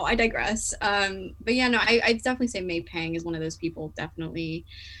I digress. But yeah, no, I'd definitely say May Pang is one of those people, definitely.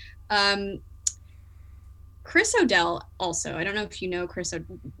 Chris O'Dell also. I don't know if you know Chris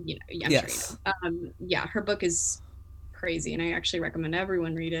O'Dell. I'm Yes. sure you know. Yeah, her book is crazy, and I actually recommend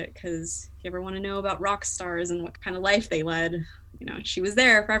everyone read it, because if you ever want to know about rock stars and what kind of life they led, she was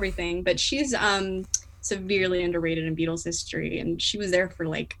there for everything. But she's severely underrated in Beatles history, and she was there for,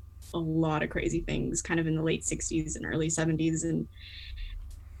 like, a lot of crazy things, kind of in the late 60s and early 70s, and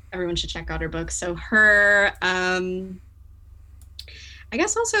everyone should check out her book. So her, I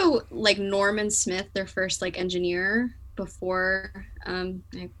guess also, like, Norman Smith, their first, like, engineer before, I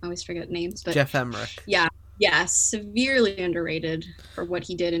always forget names, but Jeff Emmerich. Yeah, severely underrated for what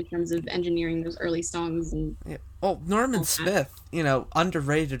he did in terms of engineering those early songs. And well, Norman Smith,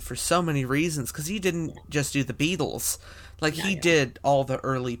 underrated for so many reasons, because he didn't just do the Beatles. Like, he did all the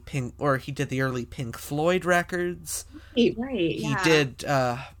early the early Pink Floyd records. Right, He did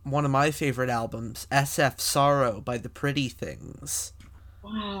one of my favorite albums, SF Sorrow by the Pretty Things.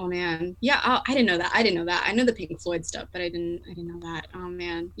 Wow, man. Yeah, I didn't know that. I know the Pink Floyd stuff, but I didn't know that. Oh,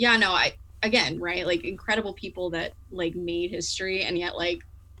 man. Yeah, no, again, right, like, incredible people that, like, made history, and yet, like,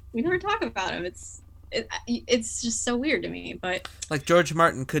 we never talk about them. It's just so weird to me. But, like, George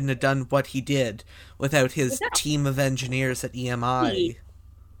Martin couldn't have done what he did without his team of engineers at EMI.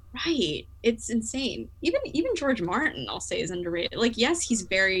 Right. It's insane. Even George Martin, I'll say, is underrated. Like, yes, he's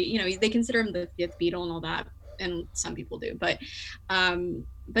very, they consider him the fifth Beatle and all that, and some people do, but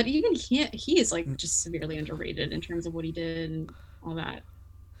even he is, like, just severely underrated in terms of what he did and all that.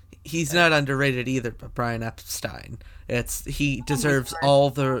 He's not underrated either, but Brian Epstein. He deserves all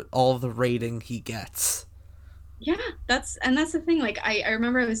the rating he gets. Yeah, that's the thing. Like, I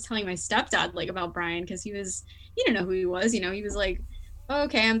remember I was telling my stepdad, like, about Brian, because he didn't know who he was. He was like, oh,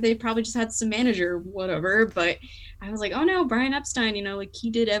 okay, they probably just had some manager, whatever. But I was like, oh no, Brian Epstein, like he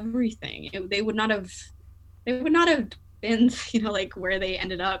did everything. They would not have been, like where they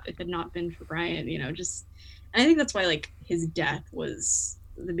ended up if it had not been for Brian. Just, and I think that's why like his death was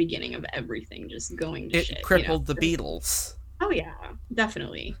the beginning of everything just going to shit. It crippled the Beatles. Oh yeah,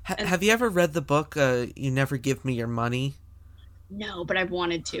 definitely. Have you ever read the book You Never Give Me Your Money? No, but I've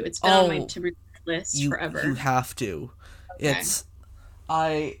wanted to. It's been on my to-read list forever. You have to. Okay. It's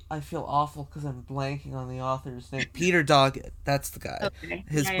I feel awful because I'm blanking on the author's name. Peter Doggett, that's the guy. Okay.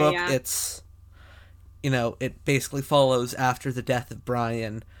 His Yeah, book, yeah. it's it basically follows after the death of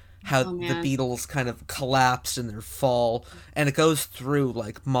Brian, how Oh, the man. Beatles kind of collapsed in their fall, and it goes through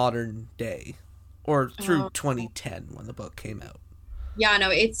like modern day, or through Oh. 2010 when the book came out. Yeah, no,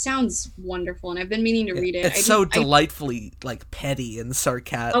 it sounds wonderful, and I've been meaning to read it. It's so delightfully like petty and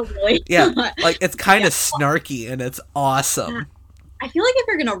sarcastic. Oh, really? Yeah, like it's kind of snarky and it's awesome. I feel like if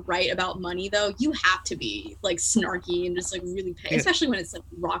you're gonna write about money, though, you have to be like snarky and just like really petty, Yeah. especially when it's like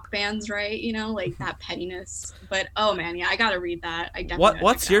rock bands, right? Like that pettiness. But oh man, yeah, I gotta read that. I definitely. gotta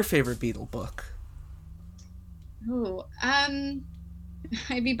What's check your it favorite Beatle book? out. Oh,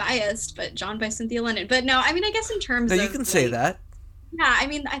 I'd be biased, but John by Cynthia Lennon. But no, I mean, I guess in terms No, of you can say like, that. Yeah, I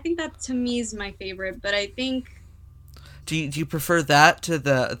mean, I think that to me is my favorite. But I think Do you prefer that to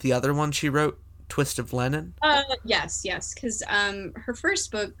the other one she wrote, Twist of Lennon? yes, because her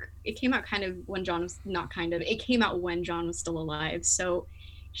first book, it came out kind of when John was not kind of, it came out when John was still alive, so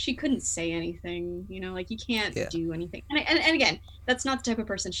she couldn't say anything, like you can't Yeah. do anything. And again, that's not the type of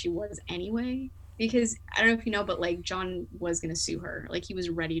person she was anyway, because I don't know if you know, but like John was gonna sue her, like he was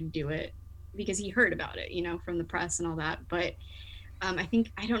ready to do it because he heard about it, from the press and all that, but. I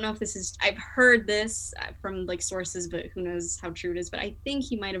don't know if I've heard this from like sources, but who knows how true it is. But I think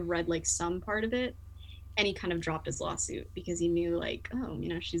he might have read like some part of it and he kind of dropped his lawsuit because he knew like, oh,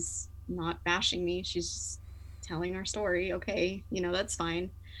 she's not bashing me. She's just telling our story. Okay. That's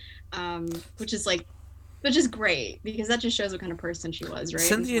fine. Which is great because that just shows what kind of person she was, right?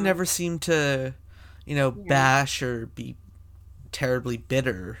 Cynthia never seemed to, bash or be terribly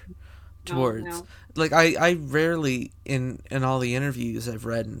bitter towards. No. Like I rarely in all the interviews I've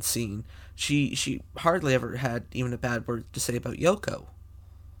read and seen, she hardly ever had even a bad word to say about Yoko.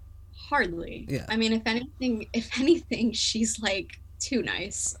 Hardly. Yeah. I mean, if anything, she's like too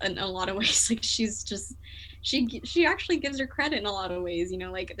nice in a lot of ways. Like she's just, she actually gives her credit in a lot of ways.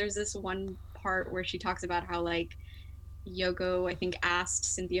 Like there's this one part where she talks about how like Yoko, I think,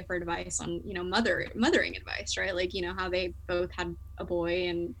 asked Cynthia for advice on, mothering advice, right? Like, how they both had a boy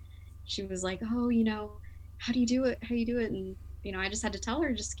and she was like, oh, how do you do it? How do you do it? And, I just had to tell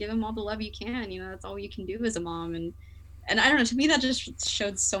her, just give him all the love you can. That's all you can do as a mom. And I don't know, to me, that just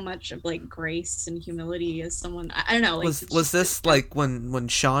showed so much of like grace and humility as someone, I don't know. Like, Was this like when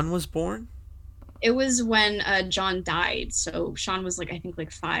Sean was born? It was when John died. So Sean was like, I think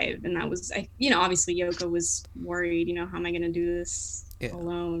like 5. And that was, obviously Yoko was worried, how am I going to do this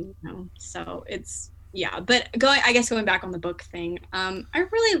alone? So it's, yeah. But going back on the book thing, I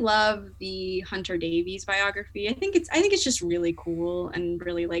really love the Hunter Davies biography. I think it's just really cool and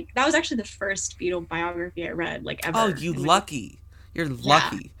really like, that was actually the first Beatle biography I read like ever. Oh, you lucky. You're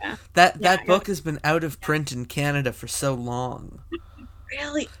lucky. Yeah. That book has been out of print in Canada for so long.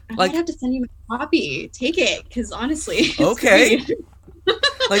 Really? I Like- might have to send you my copy. Take it, because honestly, it's Okay. great.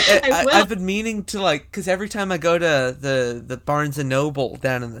 Like I will. I've been meaning to because every time I go to the Barnes and Noble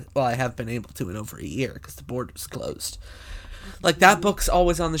down in I have been able to in over a year because the border's closed. Like that book's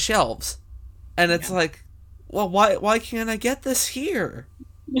always on the shelves, and it's like, well, why can't I get this here?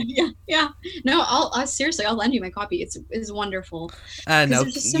 Yeah. No, I'll seriously, I'll lend you my copy. It's wonderful. No,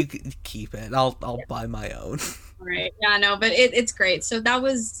 there's just you can keep it. I'll buy my own. Right. Yeah, no, but it's great. So that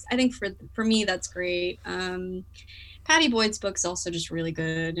was, I think for me, that's great. Patty Boyd's book's also just really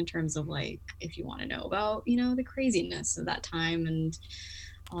good in terms of like, if you want to know about, the craziness of that time and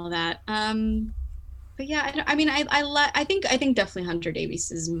all that. But yeah, I mean, I think definitely Hunter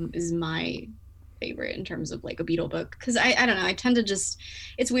Davies is my favorite in terms of like a Beatle book, because I don't know, I tend to just,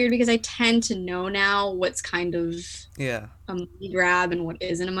 it's weird because I tend to know now what's kind of Yeah. a money grab and what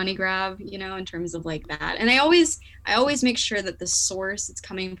isn't a money grab, in terms of like that. And I always make sure that the source it's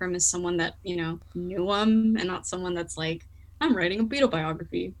coming from is someone that knew him, and not someone that's like, I'm writing a Beatle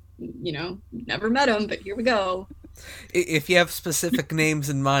biography, never met him, but here we go. If you have specific names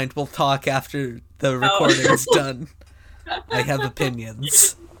in mind, we'll talk after the recording's done. I have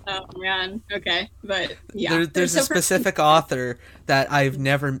opinions. Oh man, okay, but yeah, There's a specific author that I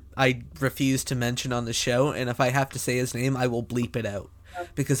refuse to mention on the show, and if I have to say his name, I will bleep it out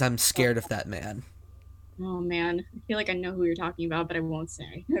because I'm scared of that man. Oh man, I feel like I know who you're talking about, but I won't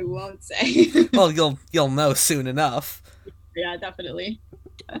say. I won't say. Well, you'll know soon enough. Yeah, definitely.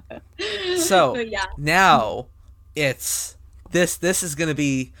 So But yeah. now it's this is gonna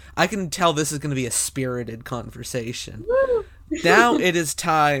be, I can tell this is gonna be a spirited conversation. Woo! Now it is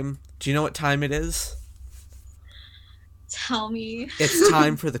time. Do you know what time it is? Tell me. It's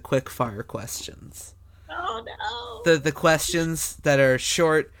time for the quick fire questions. Oh no. The questions that are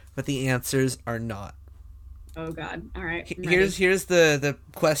short, but the answers are not. Oh god. All right. I'm Here's ready. the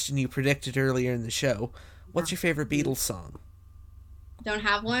question you predicted earlier in the show. What's your favorite Beatles song? Don't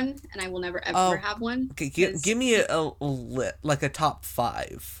have one, and I will never ever Oh, have one. Okay, 'cause give me like a top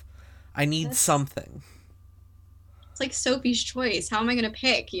 5. I need That's- something. It's like Sophie's Choice. How am I gonna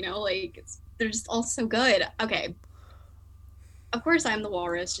pick? They're just all so good. Okay. Of course, I'm the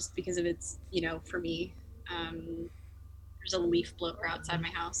Walrus, just because of its, for me. There's a leaf blower outside my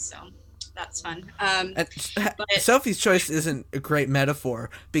house, so that's fun. And But- Sophie's Choice isn't a great metaphor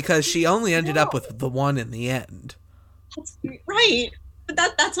because she only ended up with the one in the end. That's right. But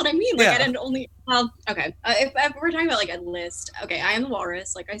that's what I mean. Yeah. I didn't only. Well, okay. If we're talking about like a list, okay, I am the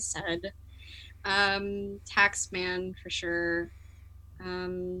Walrus, like I said. Taxman for sure.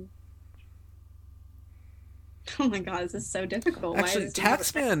 Oh my god, this is so difficult. Why Actually, is this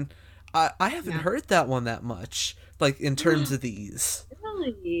Taxman, I haven't Yeah. heard that one that much. Like in terms of these.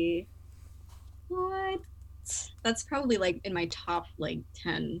 Really? What? That's probably like in my top like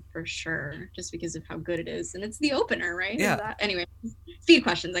 10 for sure, just because of how good it is, and it's the opener, right? Yeah. Anyway, speed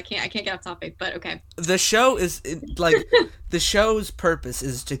questions. I can't get off topic, but okay. The show is like the show's purpose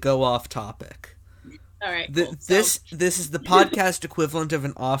is to go off topic. All right. Cool. This is the podcast equivalent of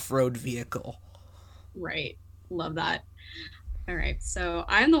an off-road vehicle. Right. Love that. All right. So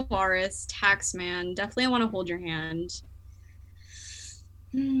I'm the Walrus, Taxman. Definitely I want to hold your hand.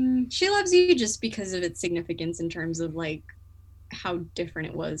 She Loves You just because of its significance in terms of like how different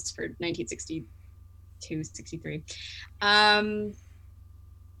it was for 1962, 63.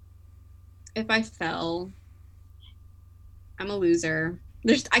 If I Fell, I'm a Loser.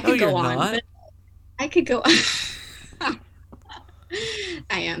 I could you're go on. not. But I could go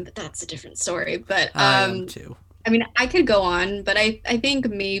I am, but that's a different story. But I am too. I mean, I could go on, but I think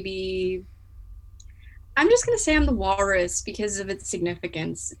maybe I'm just gonna say I'm the Walrus because of its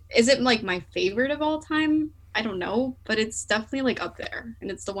significance. Is it like my favorite of all time? I don't know, but it's definitely like up there, and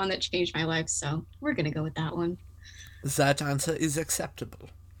it's the one that changed my life. So we're gonna go with that one. That answer is acceptable.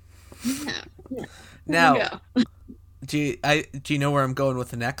 Yeah. There Now, we go. do you know where I'm going with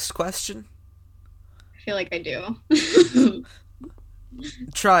the next question? I feel like I do.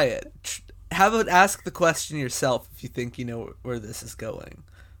 Try it. How about ask the question yourself if you think you know where this is going?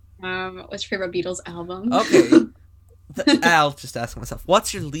 What's your favorite Beatles album? Okay. I'll just ask myself.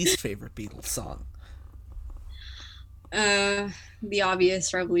 What's your least favorite Beatles song? The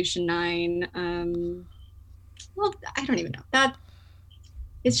obvious Revolution 9. Well, I don't even know that.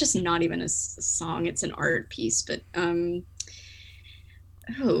 It's just not even a song. It's an art piece, but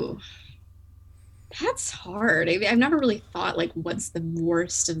oh, that's hard. I've never really thought like what's the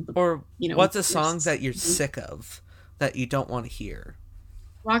worst of the Or what's a song worst- that you're sick of that you don't want to hear?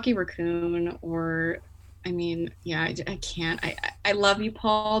 Rocky Raccoon, or I mean, yeah, I can't. I love you,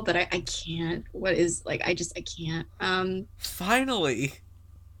 Paul, but I can't. What is like? I can't. Finally.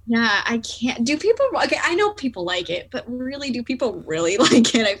 Yeah, I can't. Do people? Okay, I know people like it, but really, do people really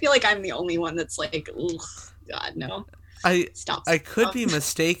like it? I feel like I'm the only one that's like, ugh, God, no. Stop. I could be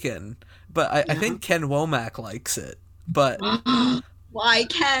mistaken, but I think Ken Womack likes it. But Why,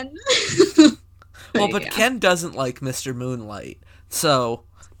 Ken? but Yeah. Ken doesn't like Mr. Moonlight, so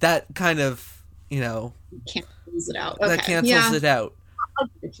that kind of Cancels it out. that Okay, cancels yeah. it out. I'll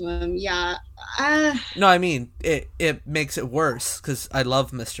give it to him. Yeah. No, I mean it makes it worse because I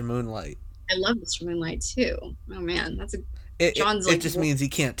love Mr. Moonlight. I love Mr. Moonlight too. Oh man, that's a. It John's it like, just "Wha-" means he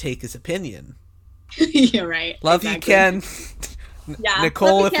can't take his opinion. You're right. Love exactly. you, Ken. Yeah.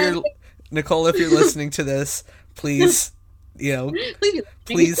 Nicole, love if you, you're Nicole, if you're listening to this, please, Ken. Please,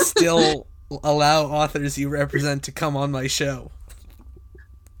 be please still allow authors you represent to come on my show.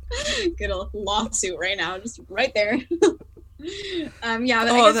 get a lawsuit right now, just right there. Yeah. But I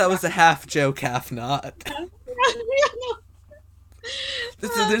Oh, guess that was a half joke, half not. Yeah,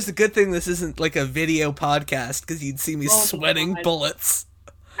 no. There's a good thing this isn't like a video podcast because you'd see me Oh my sweating God. bullets.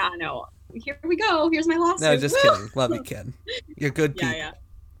 No. Here we go. Here's my lawsuit. No, just kidding. Love you, Ken. You're good people. Yeah.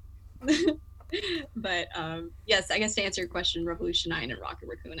 But yes, I guess to answer your question, Revolution 9 and Rocket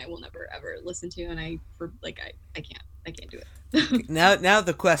Raccoon, I will never ever listen to, and I can't do it. Now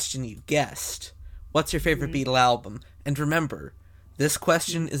the question you guessed. What's your favorite Mm-hmm. Beatle album? And remember, this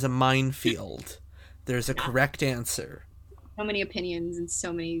question is a minefield. there's a Yeah. correct answer. So many opinions and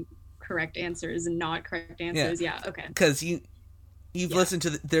so many correct answers and not correct answers. Yeah, okay. Because you've Yeah. listened to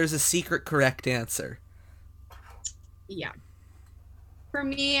there's a secret correct answer. Yeah. For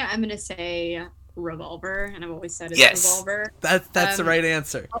me, I'm gonna say Revolver, and I've always said it's Yes. Revolver. That's the right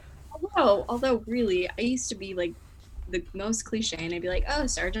answer. Although really, I used to be like the most cliche, and I'd be like, oh,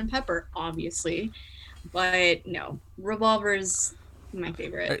 Sgt. Pepper, obviously. But no, Revolver's my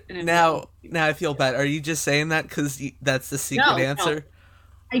favorite. And Now I feel bad. Are you just saying that because that's the secret No, no. answer?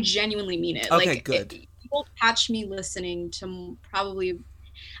 I genuinely mean it. Okay, like, good. People catch me listening to probably.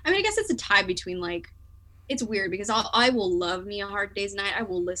 I mean, I guess it's a tie between like. It's weird because I will love me a Hard Day's Night. I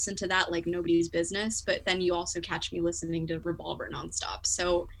will listen to that like nobody's business. But then you also catch me listening to Revolver nonstop.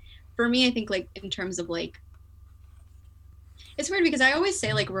 So, for me, I think like in terms of like. It's weird because I always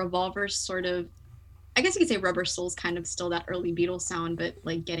say like Revolver's sort of. I guess you could say Rubber Soul's kind of still that early Beatles sound, but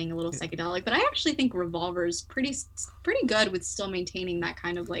like getting a little psychedelic. But I actually think Revolver's pretty good with still maintaining that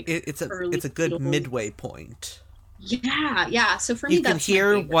kind of like It's a early good Beatles. midway point. Yeah. So for me, You can that's my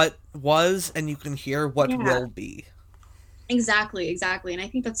hear favorite. what was and you can hear what Yeah. will be. Exactly. And I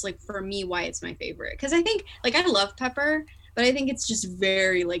think that's like for me why it's my favorite because I think like I love Pepper, but I think it's just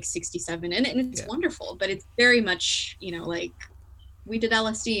very like 67 and it's Yeah. wonderful, but it's very much like. We did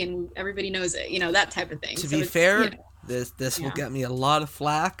LSD and everybody knows it, that type of thing. To So be it's, fair, this will Yeah. get me a lot of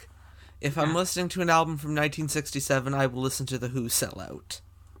flack. If I'm Yeah. listening to an album from 1967, I will listen to The Who Sell Out.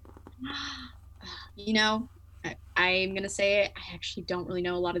 I'm gonna say I actually don't really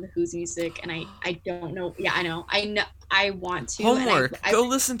know a lot of the Who's music, and I don't know. Yeah, I know. I want to. and Homework. I Go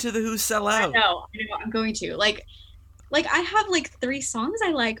listen to The Who Sell I Out. know. I'm going to like I have like 3 songs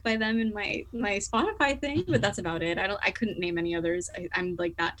I like by them in my Spotify thing, but that's about it. I couldn't name any others. I'm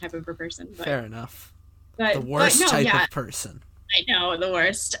like that type of a person. But, Fair enough. but The worst but no, type yeah, of person. I know the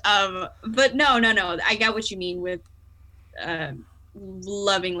worst. But no. I get what you mean with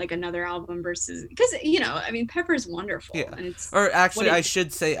loving like another album versus because I mean Pepper's wonderful. Yeah. And it's Or actually, What I is-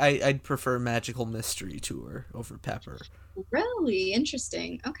 should say I'd prefer Magical Mystery Tour over Pepper. really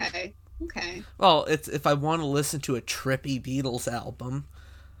interesting. Okay. Well, it's if I want to listen to a trippy Beatles album,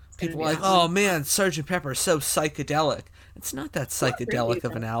 gonna people be are like, that "Oh one. man, Sgt. Pepper is so psychedelic." It's not that psychedelic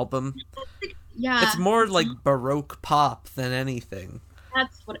of an album. Yeah. It's more like Baroque pop than anything.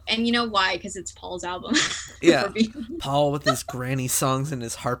 That's what, and you know why? Because it's Paul's album. Yeah. For me. Paul with his granny songs and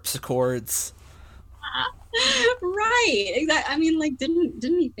his harpsichords. Right. Exactly. I mean, like, didn't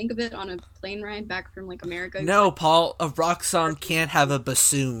he think of it on a plane ride back from like America? No, Paul, a rock song can't have a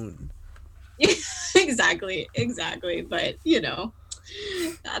bassoon. Exactly. But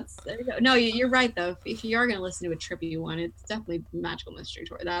that's there you go. No, you're right though. If you are gonna listen to a trippy one, it's definitely Magical Mystery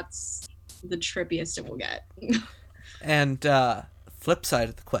Tour. That's the trippiest it will get. And flip side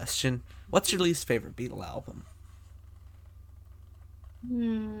of the question, what's your least favorite Beatle album?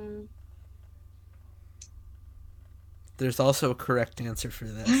 There's also a correct answer for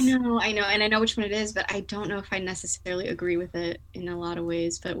this. I know, and I know which one it is, but I don't know if I necessarily agree with it in a lot of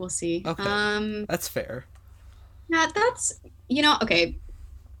ways. But we'll see. Okay. That's fair. Yeah, that's okay.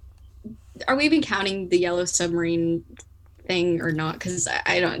 Are we even counting the Yellow Submarine thing or not? Because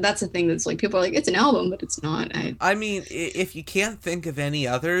I don't. That's the thing that's like people are like it's an album, but it's not. I mean, if you can't think of any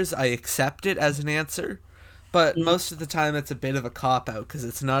others, I accept it as an answer. But most of the time, it's a bit of a cop out because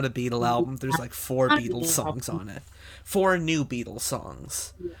it's not a Beatle album. There's like 4 Beatles songs on it, 4 new Beatles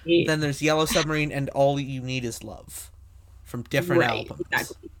songs. Then there's Yellow Submarine and All You Need Is Love from different albums.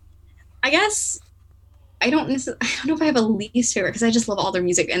 Exactly. I guess I don't know if I have a least favorite because I just love all their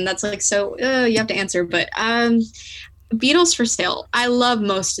music, and that's like so you have to answer. But Beatles for Sale, I love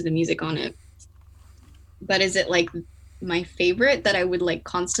most of the music on it. But is it like my favorite that I would like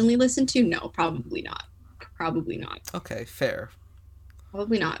constantly listen to? No, probably not. Okay, fair.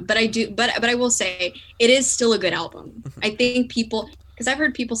 Probably not. But I do. But I will say it is still a good album. I think people, because I've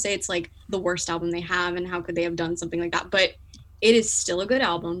heard people say it's like the worst album they have, and how could they have done something like that? But it is still a good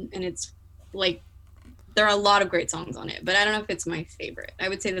album, and it's like there are a lot of great songs on it. But I don't know if it's my favorite. I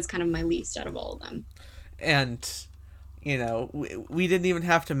would say that's kind of my least out of all of them. And we didn't even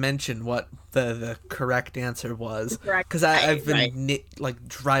have to mention what the correct answer was because I've been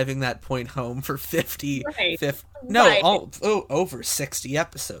driving that point home for 50 over 60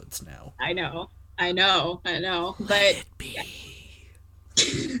 episodes now. I know, but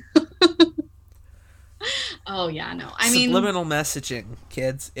oh yeah, no. I mean, subliminal messaging,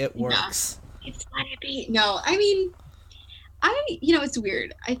 kids, it works. It's let it be. No, I mean, it's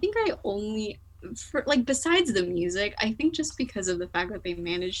weird. I think I only for like besides the music, I think just because of the fact that they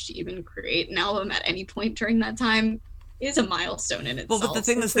managed to even create an album at any point during that time, is a milestone in Well, itself. but the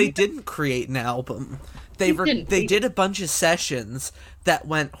thing So is, for they me, didn't create an album. didn't. They did a bunch of sessions that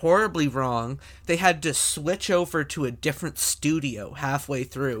went horribly wrong. They had to switch over to a different studio halfway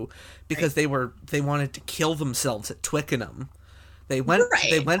through because they wanted to kill themselves at Twickenham. They went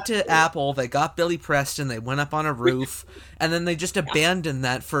to Apple, they got Billy Preston, they went up on a roof, and then they just abandoned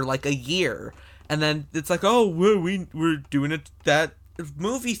that for like a year. And then it's like, oh, we're doing that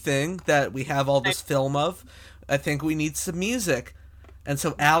movie thing that we have all this film of. I think we need some music. And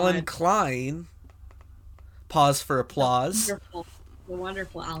so Alan Klein, pause for applause. The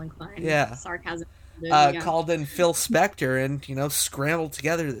wonderful Alan Klein. Yeah. Sarcasm. Called in Phil Spector and, scrambled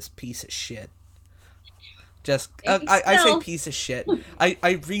together this piece of shit. I say piece of shit.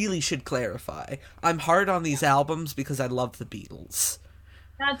 I really should clarify. I'm hard on these albums because I love the Beatles.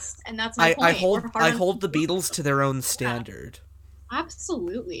 That's my point. I hold the Beatles to their own standard.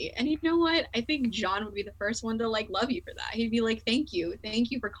 Absolutely. And you know what? I think John would be the first one to love you for that. He'd be like, thank you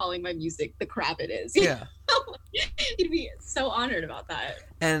for calling my music the crap it is. Yeah. He'd be so honored about that.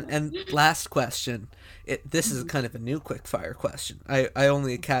 And last question. This is kind of a new quickfire question. I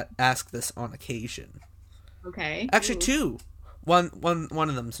only ask this on occasion. Okay. Actually, two. One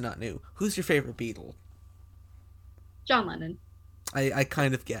of them's not new. Who's your favorite Beatle? John Lennon. I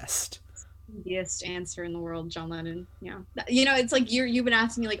kind of guessed. Easiest answer in the world, John Lennon. Yeah. It's like you've been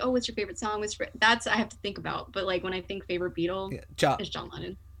asking me what's your favorite song? That's I have to think about. But when I think favorite Beatle, it's John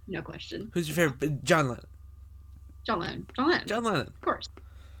Lennon. No question. Who's your favorite? John Lennon. John Lennon. John Lennon. John Lennon. Of course.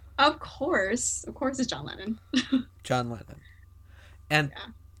 Of course it's John Lennon. John Lennon. And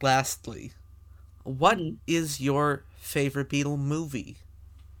lastly, what is your favorite Beatle movie?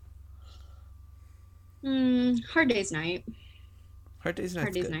 Hard Day's Night. Hard Day's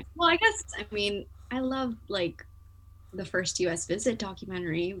Night. Well, I guess, I love, the first U.S. Visit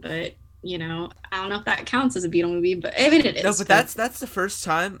documentary, but, I don't know if that counts as a Beatle movie, but it is. No, but that's the first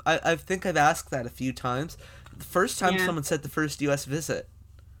time, I think I've asked that a few times. The first time someone said the first U.S. Visit.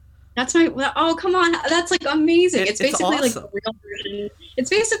 That's oh, come on. That's, amazing. It's basically, awesome. The real version. It's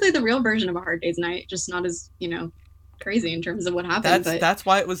basically the real version of A Hard Day's Night, just not as, crazy in terms of what happened. That's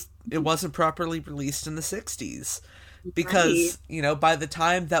why it wasn't properly released in the 60s. Because, by the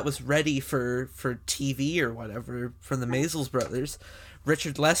time that was ready for TV or whatever from the Maysles brothers,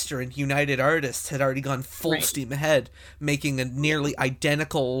 Richard Lester and United Artists had already gone full steam ahead, making a nearly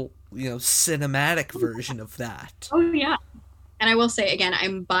identical, cinematic version of that. Oh, yeah. And I will say, again,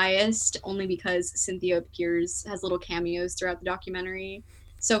 I'm biased only because Cynthia has little cameos throughout the documentary.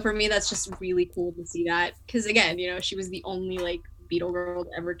 So for me, that's just really cool to see that. Because, again, she was the only, Beatle girl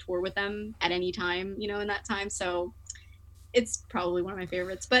to ever tour with them at any time, in that time. So it's probably one of my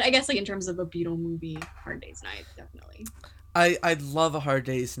favorites. But I guess, in terms of a Beatle movie, Hard Day's Night, definitely. I love A Hard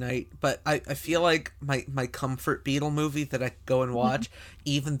Day's Night, but I feel like my comfort Beatle movie that I go and watch,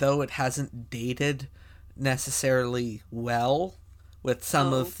 even though it hasn't dated necessarily well with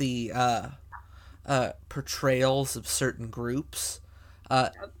some of the portrayals of certain groups,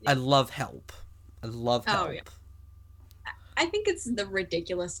 I love Help. I love Help. Oh, yeah. I think it's the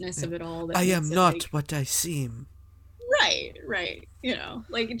ridiculousness of it all. That I am not what I seem. Right.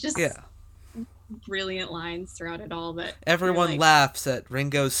 Just brilliant lines throughout it all. But everyone laughs at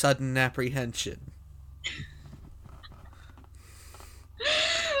Ringo's sudden apprehension.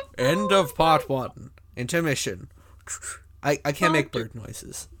 End of part 1. Intermission. I can't make bird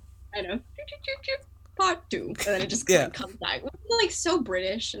noises. I know. Part 2. And then it just comes back. It's so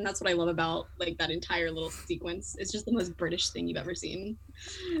British, and that's what I love about that entire little sequence. It's just the most British thing you've ever seen.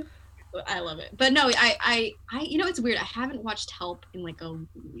 I love it. But no, I it's weird. I haven't watched Help in a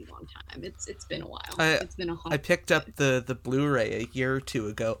really long time. It's been a while. It's been I picked up the Blu-ray a year or two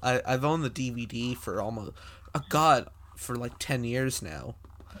ago. I've owned the DVD for for 10 years now.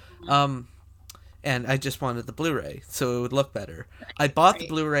 And I just wanted the Blu-ray so it would look better. I bought the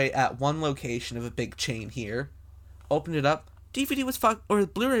Blu-ray at one location of a big chain here. Opened it up. DVD was the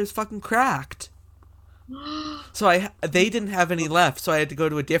Blu-ray was fucking cracked. So they didn't have any left, so I had to go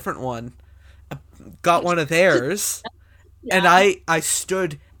to a different one. Got one of theirs, and I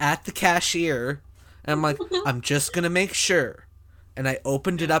stood at the cashier, and I'm like, I'm just gonna make sure. And I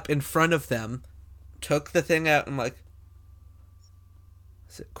opened it up in front of them, took the thing out, and I'm like,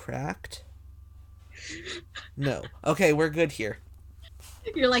 is it cracked? No. Okay, we're good here.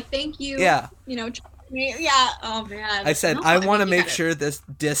 You're like, thank you. Yeah. Yeah. Oh man. I said, I want to make sure this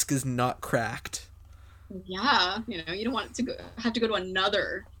disc is not cracked. Yeah, you don't want it to have to go to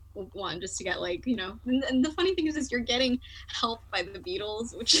another one just to get and the funny thing is you're getting Help by the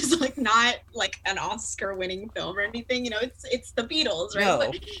Beatles, which is not an Oscar winning film or anything. It's the Beatles, right?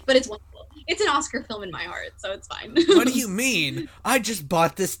 No. But it's wonderful. it's an Oscar film in my heart, so it's fine. What do you mean? I just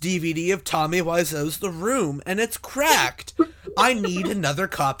bought this DVD of Tommy Wiseau's The Room, and it's cracked. I need another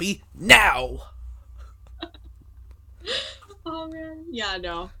copy now. Oh man, yeah,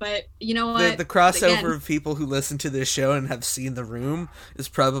 no, but you know what? The crossover Again, of people who listen to this show and have seen The Room is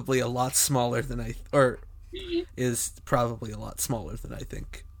probably a lot smaller than I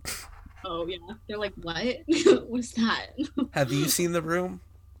think. oh yeah, they're like, what? What's that? Have you seen The Room?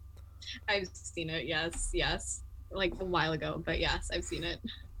 I've seen it. Yes, like a while ago, but yes, I've seen it.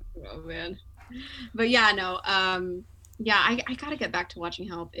 Oh man, but yeah, no, yeah, I gotta get back to watching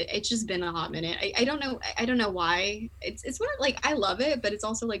Help. It's just been a hot minute. I don't know why. It's one of, like, I love it, but it's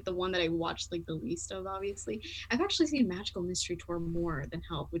also like the one that I watched like the least of. Obviously, I've actually seen Magical Mystery Tour more than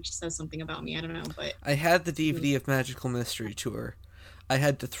Help, which says something about me. I don't know, but I had the DVD of Magical Mystery Tour. I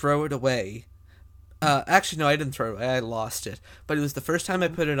had to throw it away. Actually, no, I didn't throw it away. I lost it. But it was the first time I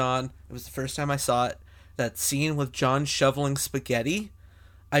put it on. It was the first time I saw it. That scene with John shoveling spaghetti.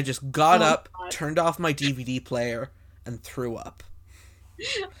 I just got up, God. turned off my DVD player, and threw up.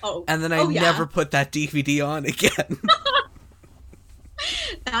 Oh, And then I yeah. never put that DVD on again.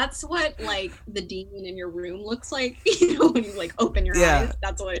 That's what like the demon in your room looks like. You know, when you like open your Yeah. eyes.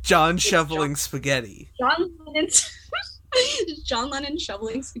 That's what John it's shoveling spaghetti. John Lennon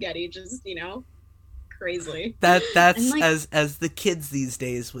shoveling spaghetti, just, you know, crazily. That's And, like, as the kids these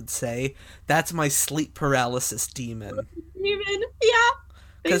days would say, that's my sleep paralysis demon. Even, yeah.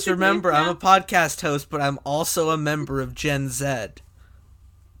 Because basically, remember, yeah. I'm a podcast host, but I'm also a member of Gen Z.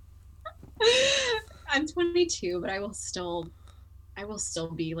 I'm 22, but I will still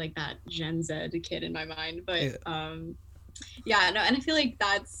be like that Gen Z kid in my mind. But yeah, no, and I feel like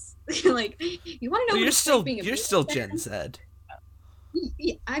that's like, you want to know? Well, what it's like being a you're baby still fan? Gen Z.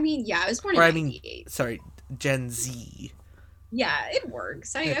 Yeah, I mean, yeah, I was born in Or I mean, 98. sorry, Gen Z. Yeah, it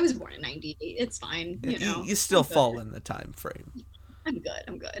works. I was born in 98. It's fine, you know. You still I'm good. fall in the time frame. I'm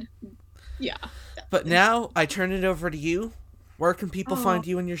good. Yeah. But now I turn it over to you. Where can people Oh. find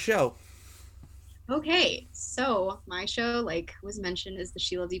you and your show? Okay, so my show, like was mentioned, is the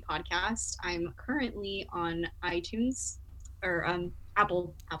She Loves You podcast. I'm currently on iTunes or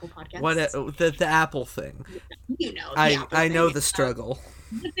Apple Podcasts. What the Apple thing? You know, the Apple I know thing. the struggle,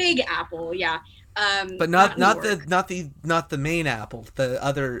 The big Apple, yeah. but not York. the main Apple. The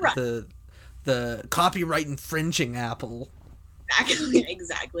other Right. the copyright infringing Apple.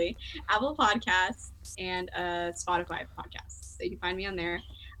 Exactly. Apple Podcasts and Spotify podcasts. So you can find me on there.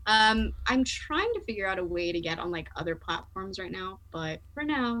 I'm trying to figure out a way to get on like other platforms right now, but for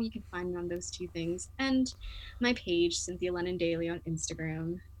now you can find me on those two things and my page, Cynthia Lennon Daily, on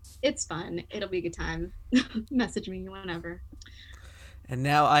Instagram. It's fun. It'll be a good time. Message me whenever. And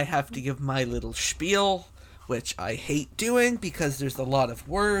now I have to give my little spiel, which I hate doing because there's a lot of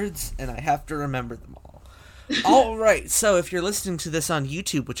words and I have to remember them all. All right, so if you're listening to this on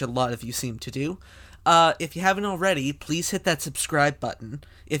YouTube, which a lot of you seem to do, if you haven't already, please hit that subscribe button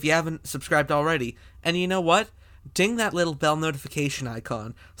if you haven't subscribed already. And you know what? Ding that little bell notification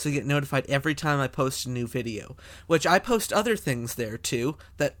icon so you get notified every time I post a new video, which I post other things there too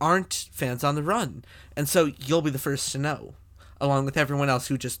that aren't Fans on the Run, and so you'll be the first to know, along with everyone else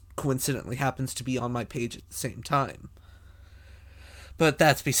who just coincidentally happens to be on my page at the same time. But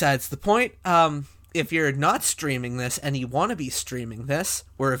that's besides the point. If you're not streaming this and you want to be streaming this,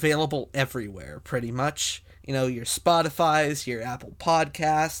 we're available everywhere, pretty much. You know, your Spotifys, your Apple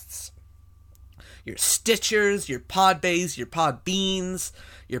Podcasts, your Stitchers, your Podbays, your Podbeans,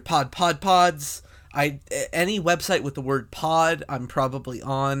 your Pods. Any website with the word pod, I'm probably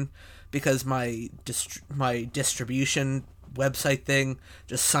on, because my distribution website thing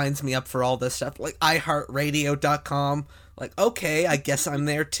just signs me up for all this stuff. Like iHeartRadio.com. Like, okay, I guess I'm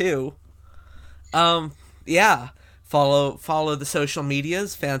there too. Yeah. Follow the social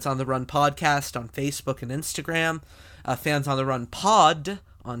medias, Fans on the Run Podcast on Facebook and Instagram, Fans on the Run Pod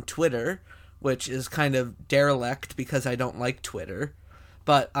on Twitter, which is kind of derelict because I don't like Twitter,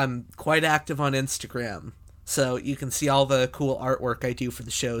 but I'm quite active on Instagram, so you can see all the cool artwork I do for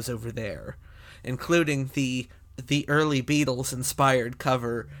the shows over there, including the early Beatles-inspired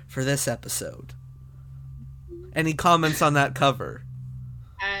cover for this episode. Any comments on that cover?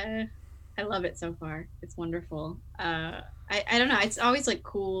 I love it so far. It's wonderful. I don't know. It's always like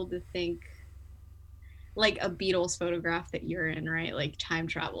cool to think like a Beatles photograph that you're in, right? Like time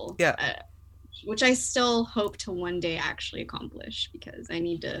travel. Yeah. Which I still hope to one day actually accomplish, because I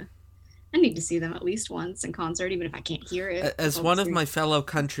need to see them at least once in concert, even if I can't hear it. As one of my fellow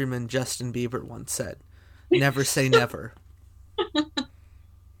countrymen, Justin Bieber, once said, never say never.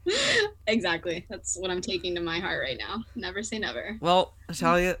 Exactly. That's what I'm taking to my heart right now. Never say never. Well,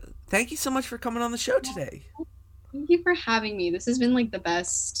 Natalia, Thank you so much for coming on the show today. Thank you for having me. This has been like the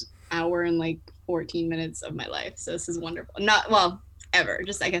best hour and like 14 minutes of my life. So this is wonderful. Not, well, ever.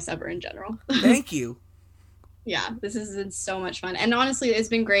 Just, I guess, ever in general. Thank you. Yeah, this has been so much fun. And honestly, it's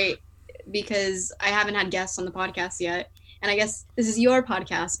been great because I haven't had guests on the podcast yet. And I guess this is your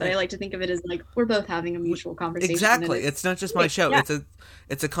podcast, but I like to think of it as like we're both having a mutual conversation. Exactly. It's not just my show. Yeah.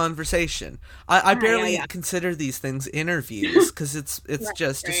 It's a conversation. I barely yeah. consider these things interviews because it's Right,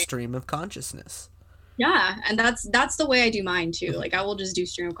 just a right. stream of consciousness. Yeah, and that's the way I do mine too. Like I will just do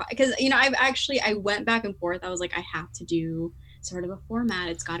stream because I went back and forth. I was like, I have to do sort of a format.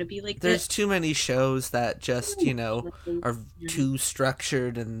 It's got to be like There's this. too many shows that just, are too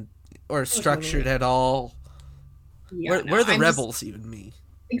structured or structured at all. Yeah, We're the I'm rebels, even me.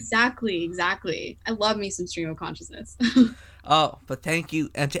 Exactly. I love me some stream of consciousness. Oh, but thank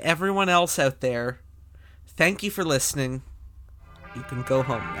you. And to everyone else out there, thank you for listening. You can go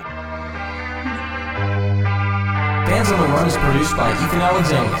home now. Bands on the Run is produced by Ethan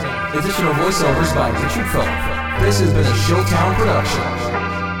Alexander. Additional voiceovers by Richard Phillip. This has been a Showtown production.